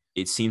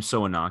 it seems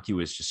so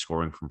innocuous just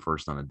scoring from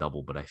first on a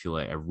double, but I feel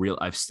like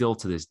I still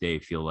to this day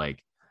feel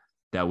like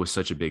that was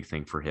such a big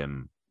thing for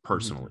him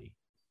personally,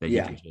 that he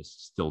could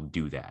just still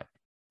do that.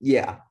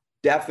 Yeah,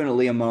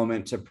 definitely a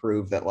moment to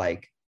prove that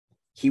like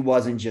he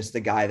wasn't just the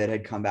guy that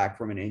had come back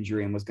from an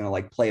injury and was going to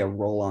like play a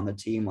role on the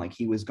team. Like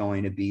he was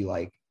going to be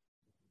like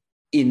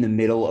in the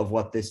middle of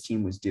what this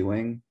team was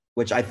doing,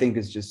 which I think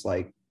is just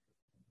like,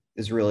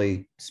 is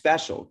really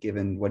special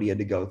given what he had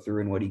to go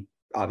through and what he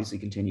obviously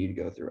continued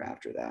to go through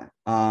after that.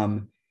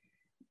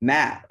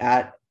 Matt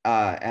at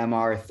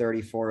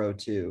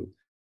MR3402.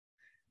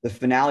 the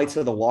finale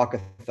to the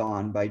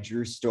walkathon by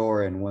Drew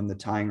Storen when the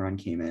tying run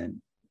came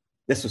in.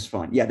 This was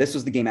fun. Yeah, this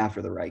was the game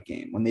after the right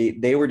game when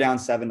they were down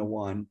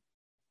 7-1.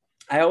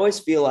 I always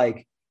feel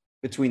like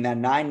between that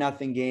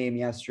 9-0 game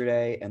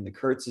yesterday and the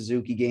Kurt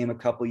Suzuki game a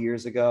couple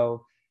years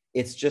ago,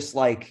 it's just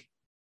like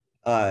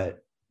a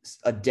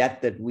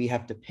debt that we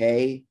have to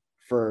pay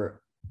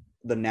for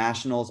the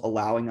Nationals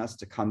allowing us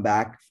to come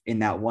back in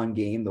that one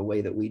game the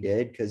way that we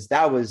did. Because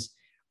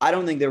I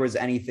don't think there was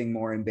anything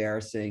more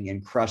embarrassing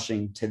and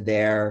crushing to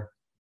their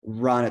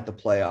run at the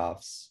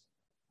playoffs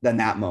than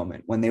that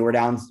moment when we were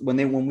down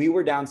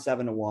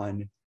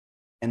 7-1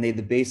 and they had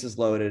the bases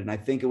loaded. And I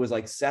think it was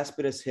like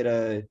Cespedes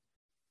hit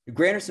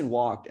Granderson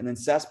walked, and then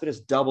Cespedes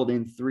doubled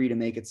in 3 to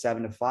make it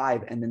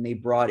 7-5. And then they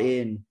brought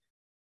in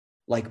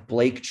like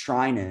Blake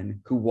Trinan,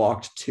 who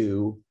walked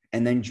 2,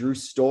 and then Drew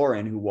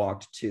Storen, who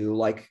walked 2.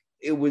 Like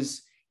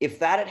if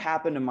that had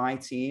happened to my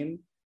team,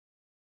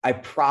 I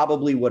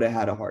probably would have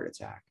had a heart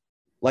attack.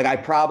 Like I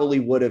probably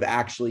would have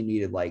actually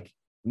needed like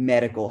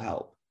medical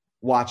help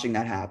watching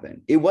that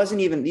happen.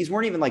 These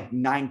weren't even like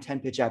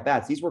 9-10 pitch at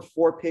bats. These were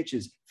 4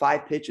 pitches,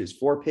 5 pitches,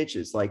 4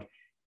 pitches. Like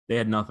they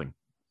had nothing.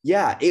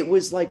 Yeah. It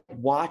was like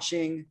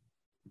watching,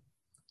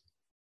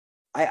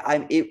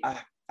 I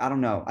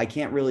don't know. I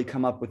can't really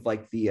come up with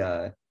like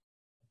the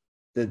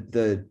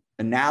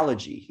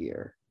analogy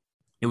here.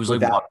 It was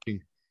like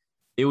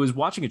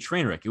watching a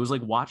train wreck. It was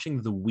like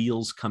watching the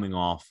wheels coming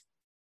off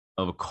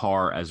of a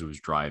car as it was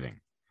driving.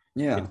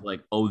 Yeah. It's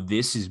like, oh,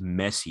 this is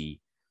messy,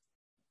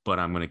 but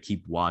I'm going to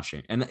keep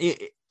watching. And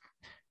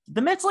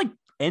the Mets like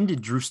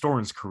ended Drew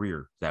Storen's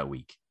career that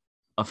week,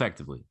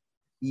 effectively.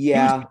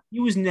 Yeah. He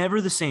was never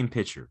the same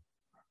pitcher.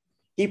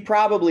 He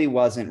probably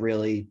wasn't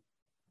really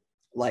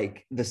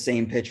like the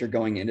same pitcher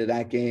going into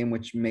that game,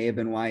 which may have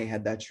been why he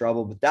had that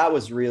trouble. But that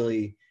was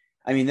really,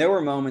 I mean, there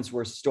were moments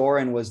where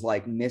Storen was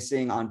like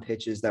missing on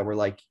pitches that were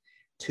like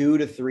 2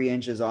 to 3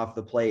 inches off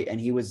the plate. And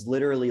he was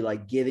literally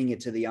like giving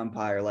it to the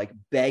umpire, like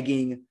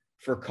begging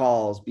for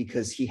calls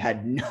because he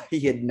had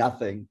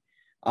nothing.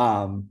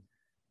 I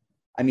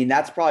mean,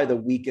 that's probably the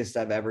weakest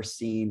I've ever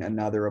seen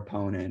another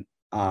opponent.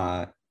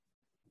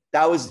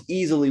 That was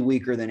easily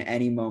weaker than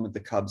any moment the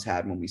Cubs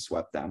had when we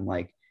swept them.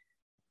 Like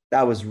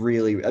that was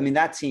really, I mean,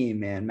 that team,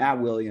 man, Matt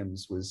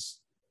Williams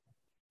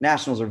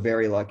Nationals are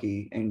very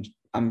lucky. And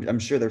I'm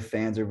sure their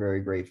fans are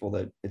very grateful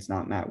that it's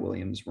not Matt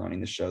Williams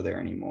running the show there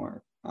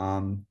anymore.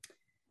 Sean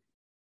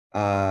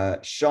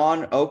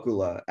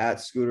Okula at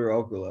Scooter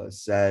Okula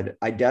said,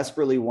 I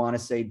desperately want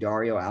to say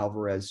Dario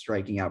Alvarez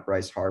striking out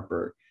Bryce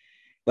Harper,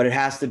 but it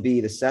has to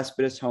be the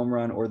Cespedes home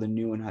run or the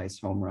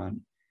Neuenhuis home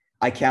run.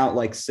 I count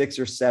like 6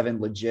 or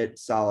 7 legit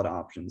solid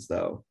options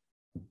though.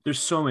 There's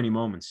so many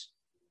moments.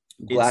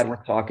 Glad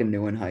we're talking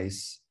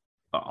Neuenhuis.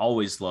 I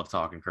always love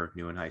talking Kirk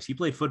Neuenhuis. He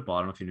played football. I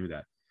don't know if you knew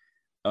that.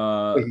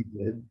 He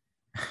did.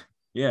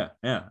 Yeah.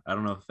 I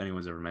don't know if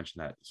anyone's ever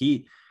mentioned that.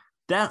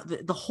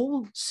 The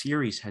whole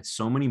series had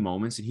so many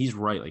moments, and he's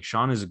right. Like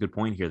Sean has a good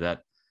point here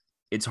that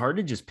it's hard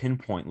to just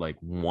pinpoint like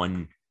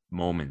one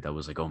moment that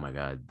was like, oh my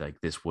God, like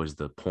this was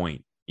the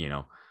point,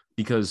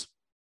 because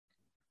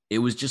it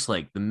was just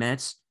like the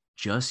Mets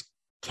just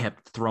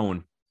kept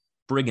throwing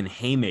friggin'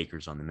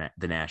 haymakers on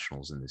the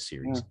Nationals in this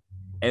series.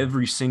 Yeah.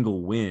 Every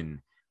single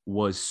win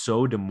was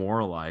so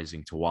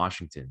demoralizing to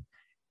Washington.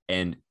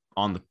 And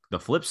on the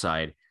flip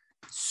side,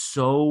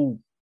 so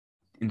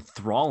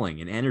enthralling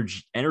and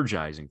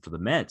energizing for the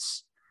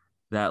Mets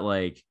that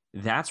like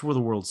that's where the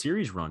World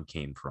Series run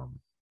came from.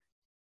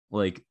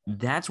 Like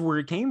that's where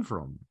it came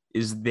from,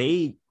 is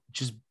they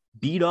just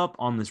beat up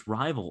on this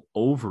rival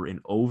over and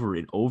over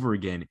and over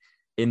again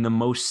in the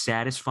most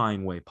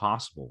satisfying way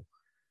possible.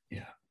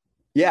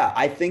 Yeah.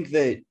 I think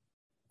that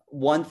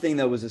one thing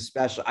that was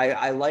especially,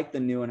 I like the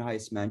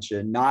Neuenhuis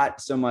mention,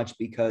 not so much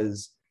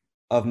because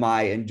of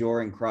my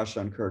enduring crush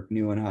on Kirk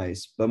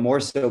Neuenhuis, but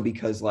more so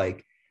because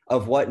like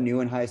of what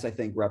Neuenhuis, I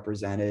think,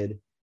 represented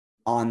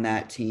on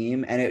that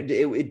team. And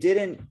it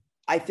didn't,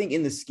 I think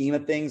in the scheme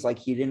of things, like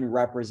he didn't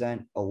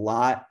represent a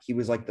lot. He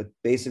was like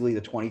basically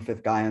the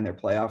 25th guy on their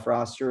playoff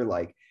roster.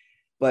 Like,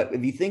 but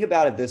if you think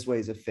about it this way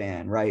as a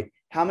fan, right?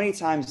 How many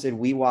times did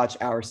we watch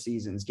our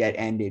seasons get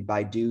ended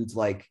by dudes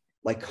like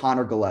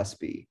Connor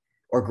Gillespie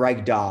or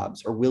Greg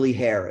Dobbs or Willie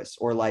Harris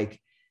or like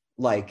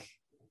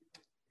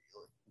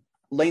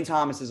Lane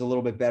Thomas is a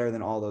little bit better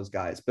than all those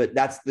guys, but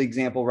that's the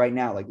example right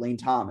now, like Lane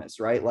Thomas,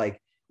 right? Like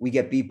we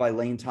get beat by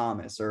Lane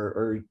Thomas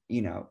or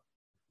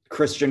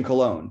Christian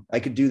Colon.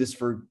 I could do this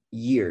for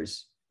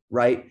years,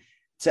 right?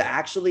 To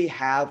actually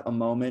have a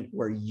moment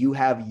where you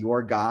have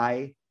your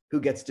guy who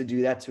gets to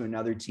do that to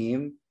another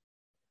team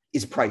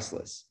is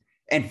priceless.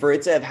 And for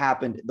it to have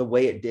happened the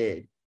way it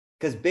did,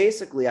 because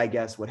basically, I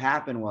guess what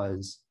happened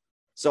was,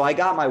 so I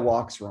got my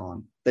walks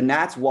wrong. The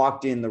Nats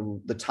walked in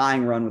the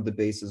tying run with the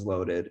bases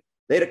loaded.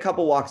 They had a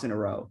couple walks in a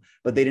row,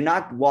 but they did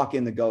not walk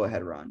in the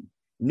go-ahead run.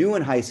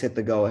 Neuenhuis hit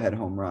the go-ahead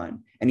home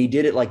run, and he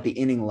did it like the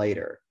inning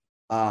later.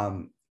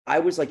 I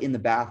was like in the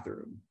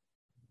bathroom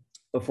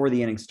before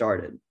the inning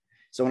started.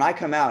 So when I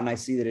come out and I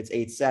see that it's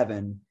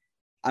 8-7,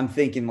 I'm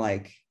thinking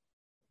like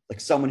like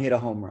someone hit a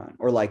home run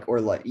or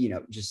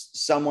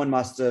just someone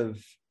must have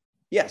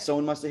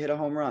hit a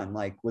home run.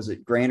 Like, was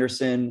it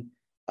Granderson?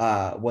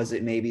 Was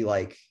it maybe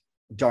like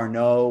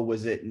Darno?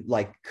 Was it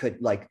like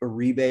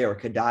Uribe or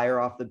Kadire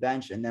off the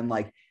bench? And then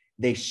like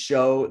they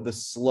show the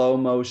slow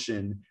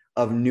motion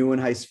of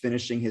Nieuwenhuis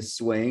finishing his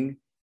swing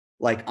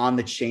like on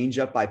the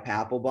changeup by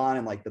Papelbon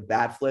and like the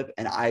bat flip.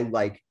 And I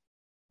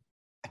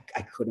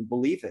couldn't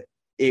believe it.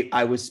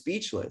 I was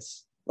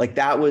speechless. Like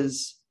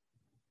that's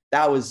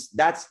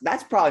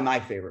probably my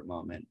favorite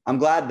moment. I'm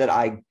glad that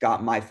I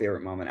got my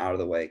favorite moment out of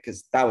the way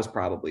because that was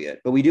probably it.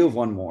 But we do have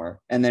one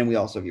more, and then we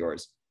also have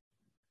yours.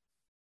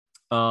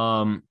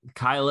 Kyle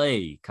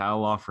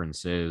Loughran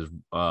says,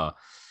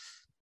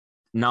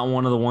 not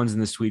one of the ones in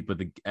this tweet, but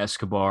the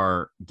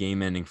Escobar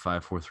game-ending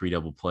 5-4-3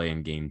 double play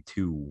in game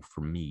 2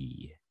 for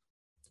me,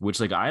 which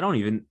like I don't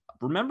even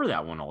remember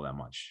that one all that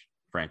much,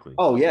 frankly.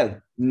 Oh yeah,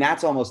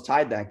 Nats almost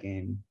tied that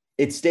game.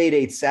 It stayed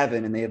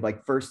 8-7, and they had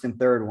like first and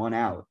third, one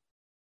out,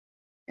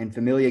 and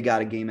Familia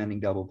got a game-ending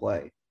double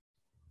play.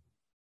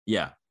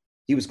 Yeah,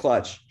 he was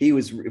clutch. There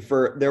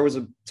was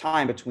a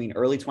time between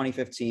early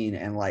 2015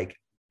 and like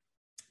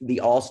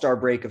the All-Star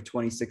break of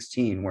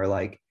 2016 where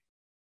like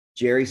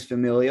Jerry's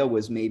Familia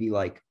was maybe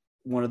like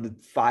one of the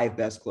 5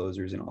 best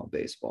closers in all of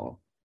baseball.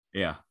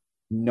 Yeah.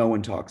 No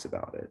one talks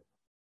about it.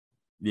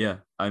 Yeah.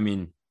 I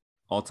mean,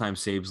 all-time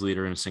saves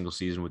leader in a single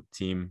season with the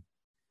team,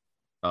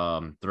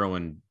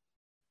 throwing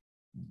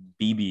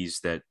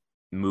BBs that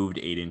moved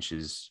 8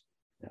 inches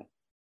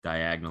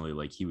diagonally.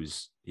 Like he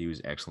was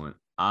excellent.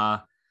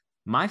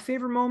 My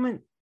favorite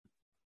moment,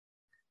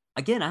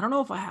 again, I don't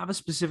know if I have a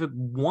specific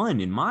one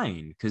in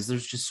mind because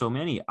there's just so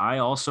many. I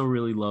also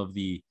really love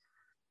the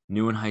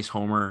Nieuwenhuis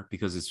homer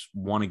because it's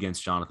one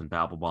against Jonathan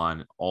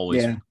Papelbon.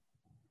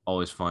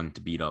 Always fun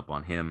to beat up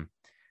on him.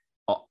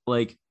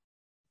 Like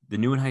the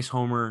Nieuwenhuis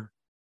homer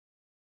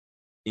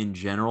in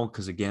general,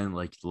 because again,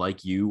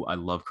 like you, I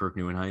love Kirk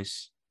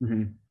Nieuwenhuis.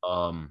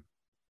 Mm-hmm.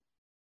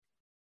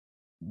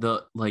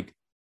 The like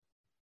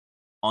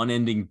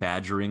unending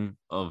badgering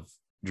of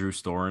Drew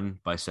Storen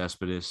by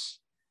Cespedes.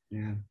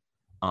 Yeah.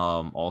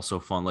 Also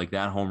fun. Like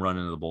that home run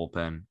into the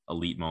bullpen,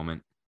 elite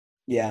moment.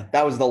 Yeah,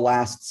 that was the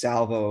last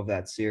salvo of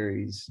that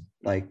series.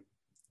 Like,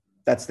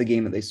 that's the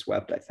game that they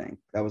swept, I think.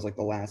 That was like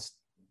the last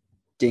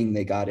ding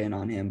they got in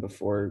on him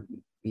before,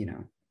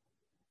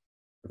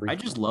 I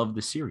just love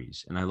the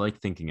series and I like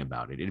thinking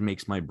about it. It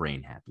makes my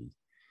brain happy.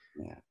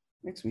 Yeah,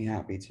 makes me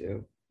happy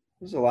too.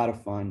 It was a lot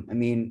of fun. I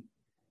mean,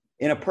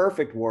 in a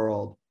perfect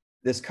world,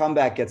 this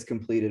comeback gets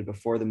completed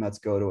before the Mets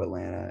go to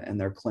Atlanta and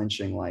they're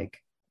clinching like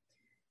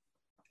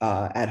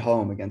at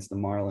home against the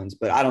Marlins,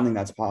 but I don't think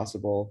that's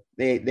possible.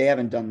 They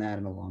haven't done that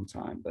in a long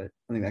time, but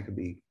I think that could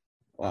be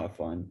a lot of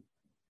fun.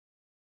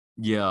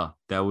 Yeah,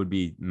 that would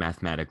be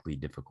mathematically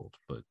difficult,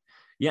 but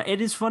yeah, it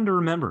is fun to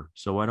remember.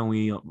 So why don't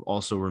we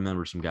also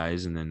remember some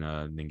guys and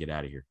then get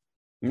out of here?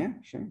 Yeah,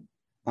 sure.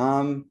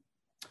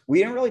 We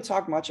didn't really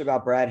talk much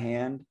about Brad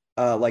Hand,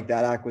 like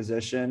that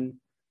acquisition.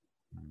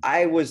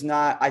 I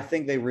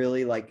think they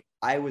really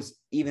I was,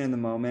 even in the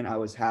moment, I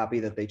was happy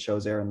that they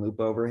chose Aaron Loup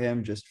over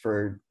him just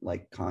for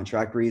like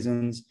contract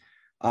reasons.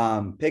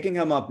 Picking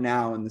him up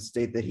now in the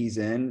state that he's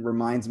in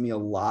reminds me a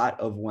lot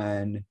of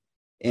when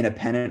in a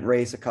pennant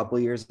race a couple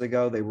of years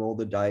ago, they rolled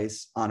the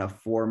dice on a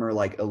former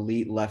like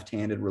elite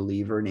left-handed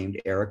reliever named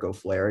Eric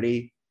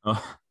O'Flaherty,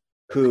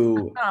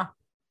 who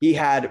he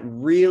had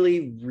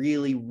really,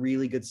 really,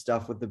 really good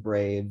stuff with the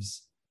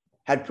Braves,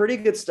 had pretty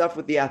good stuff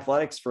with the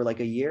Athletics for like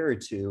a year or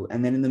two.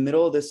 And then in the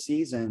middle of this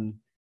season,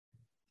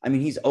 I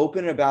mean, he's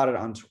open about it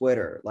on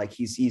Twitter. Like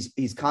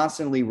he's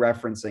constantly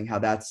referencing how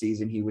that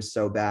season he was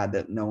so bad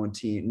that no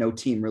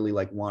team really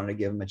like wanted to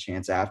give him a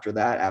chance after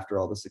that, after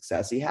all the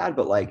success he had.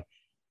 But like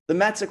the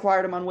Mets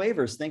acquired him on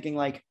waivers thinking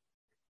like,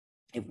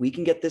 if we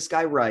can get this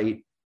guy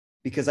right,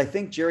 because I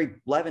think Jerry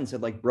Blevins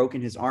had like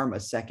broken his arm a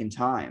second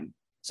time.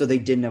 So they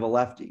didn't have a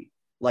lefty.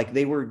 Like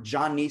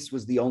John Neese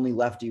was the only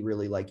lefty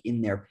really like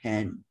in their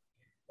pen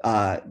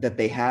that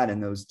they had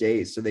in those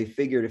days. So they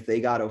figured if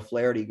they got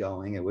O'Flaherty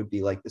going, it would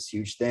be like this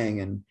huge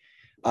thing. And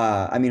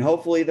I mean,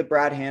 hopefully the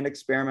Brad Hand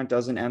experiment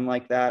doesn't end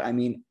like that. I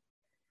mean,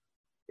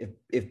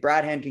 if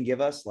Brad Hand can give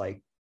us like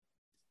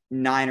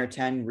 9 or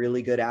 10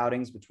 really good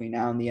outings between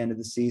now and the end of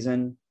the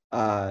season,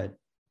 I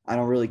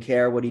don't really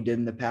care what he did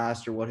in the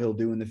past or what he'll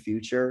do in the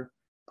future.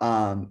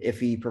 If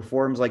he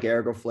performs like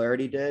Eric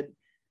O'Flaherty did,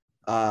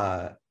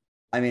 I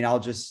mean, I'll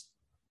just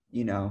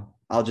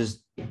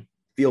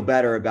feel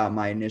better about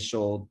my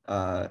initial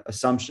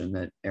assumption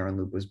that Aaron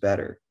Loup was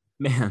better.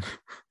 Man,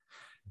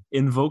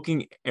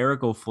 invoking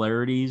Eric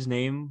O'Flaherty's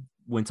name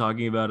when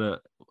talking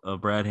about a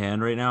Brad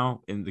Hand right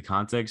now in the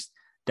context,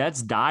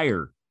 that's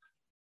dire.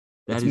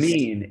 That's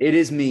mean. It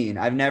is mean.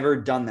 I've never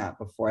done that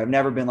before. I've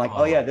never been like,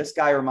 oh yeah, this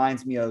guy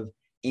reminds me of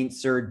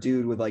insert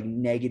dude with like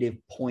negative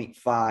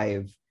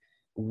 0.5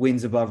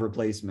 wins above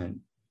replacement.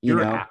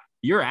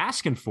 You're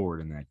asking for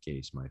it in that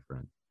case, my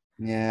friend.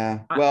 Yeah.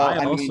 Well,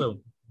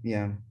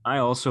 I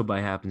also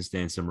by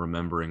happenstance am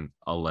remembering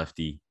a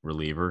lefty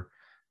reliever.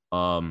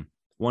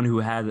 one who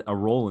had a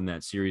role in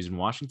that series in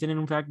Washington, and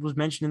in fact was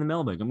mentioned in the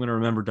mailbag. I'm going to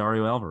remember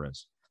Dario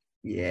Alvarez.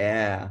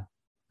 Yeah.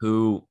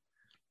 Who,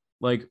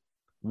 like,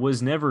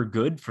 was never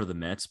good for the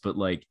Mets, but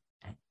like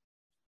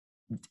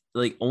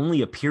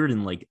only appeared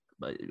in like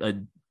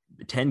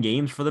 10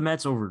 games for the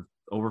Mets over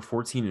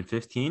 14 and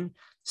 15.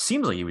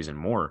 Seems like he was in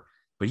more,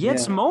 but he had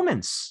some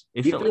moments.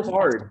 It felt like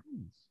hard.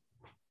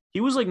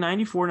 He was like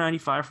 94,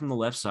 95 from the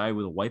left side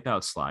with a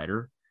wipeout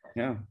slider.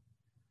 Yeah.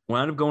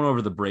 Wound up going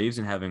over the Braves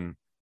and having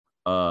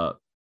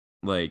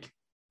like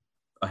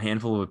a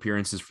handful of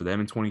appearances for them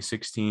in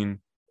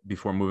 2016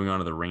 before moving on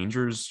to the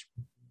Rangers.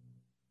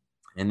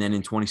 And then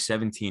in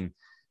 2017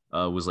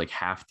 was like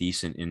half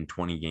decent in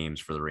 20 games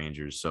for the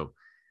Rangers. So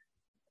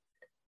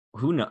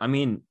who knows? I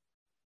mean,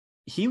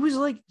 he was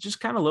like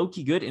just kind of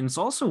low-key good. And it's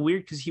also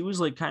weird because he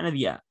was like kind of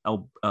the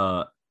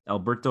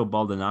Alberto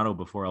Baldonado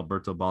before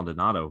Alberto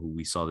Baldonado, who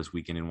we saw this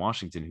weekend in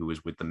Washington, who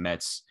was with the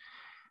Mets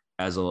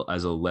as a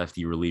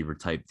lefty reliever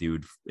type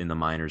dude in the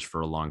minors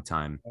for a long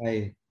time.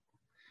 Right.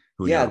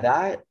 Who yeah, knows?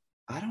 that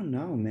I don't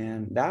know,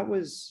 man. That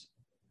was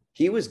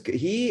Alvarez,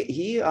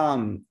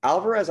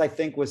 I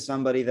think, was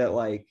somebody that,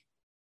 like,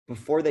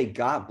 before they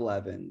got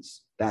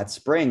Blevins that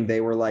spring,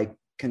 they were like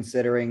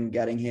considering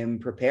getting him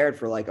prepared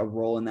for like a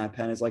role in that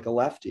pen as like a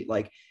lefty.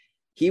 Like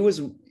it was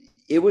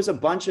a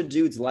bunch of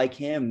dudes like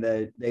him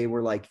that they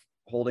were like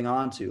holding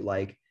on to.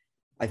 Like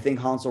I think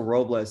Hansel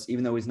Robles,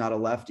 even though he's not a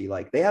lefty,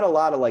 like they had a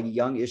lot of like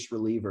youngish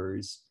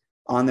relievers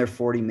on their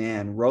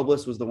 40-man.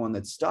 Robles was the one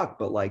that stuck,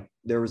 but like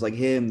there was like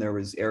him, there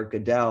was Eric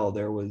Goodell,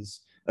 there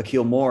was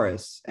Akil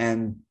Morris,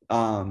 and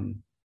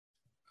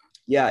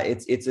yeah,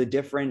 it's a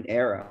different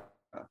era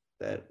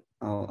that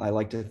I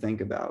like to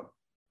think about.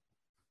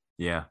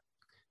 Yeah.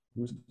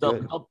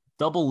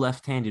 Double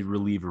left-handed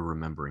reliever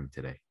remembering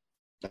today.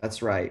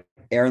 That's right.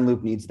 Aaron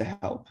Loup needs the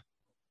help.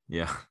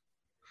 Yeah.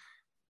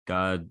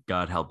 God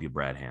help you,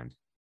 Brad Hand.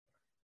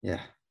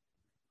 Yeah.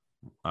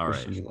 All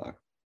right.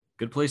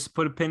 Good place to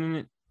put a pin in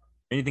it.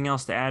 Anything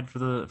else to add for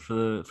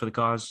the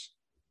cause?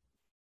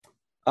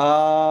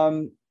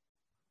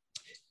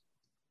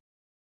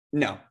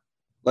 No.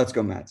 Let's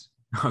go Mets.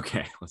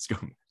 Okay, let's go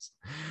Mets.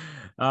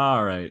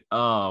 All right.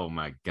 Oh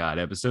my God.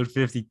 Episode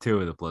 52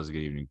 of the Pleasant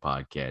Good Evening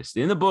podcast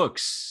in the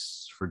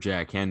books for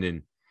Jack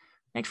Hendon.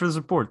 Thanks for the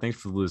support. Thanks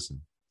for the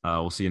listen.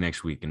 We'll see you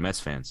next week. And Mets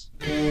fans,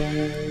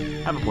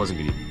 have a pleasant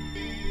good evening.